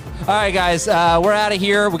do it. All right, guys, we're out of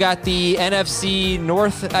here. We got the NFC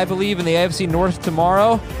North, I believe, and the AFC North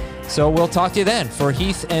tomorrow. So we'll talk to you then. For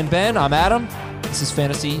Heath and Ben, I'm Adam. This is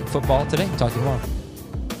Fantasy Football Today. Talk to you tomorrow.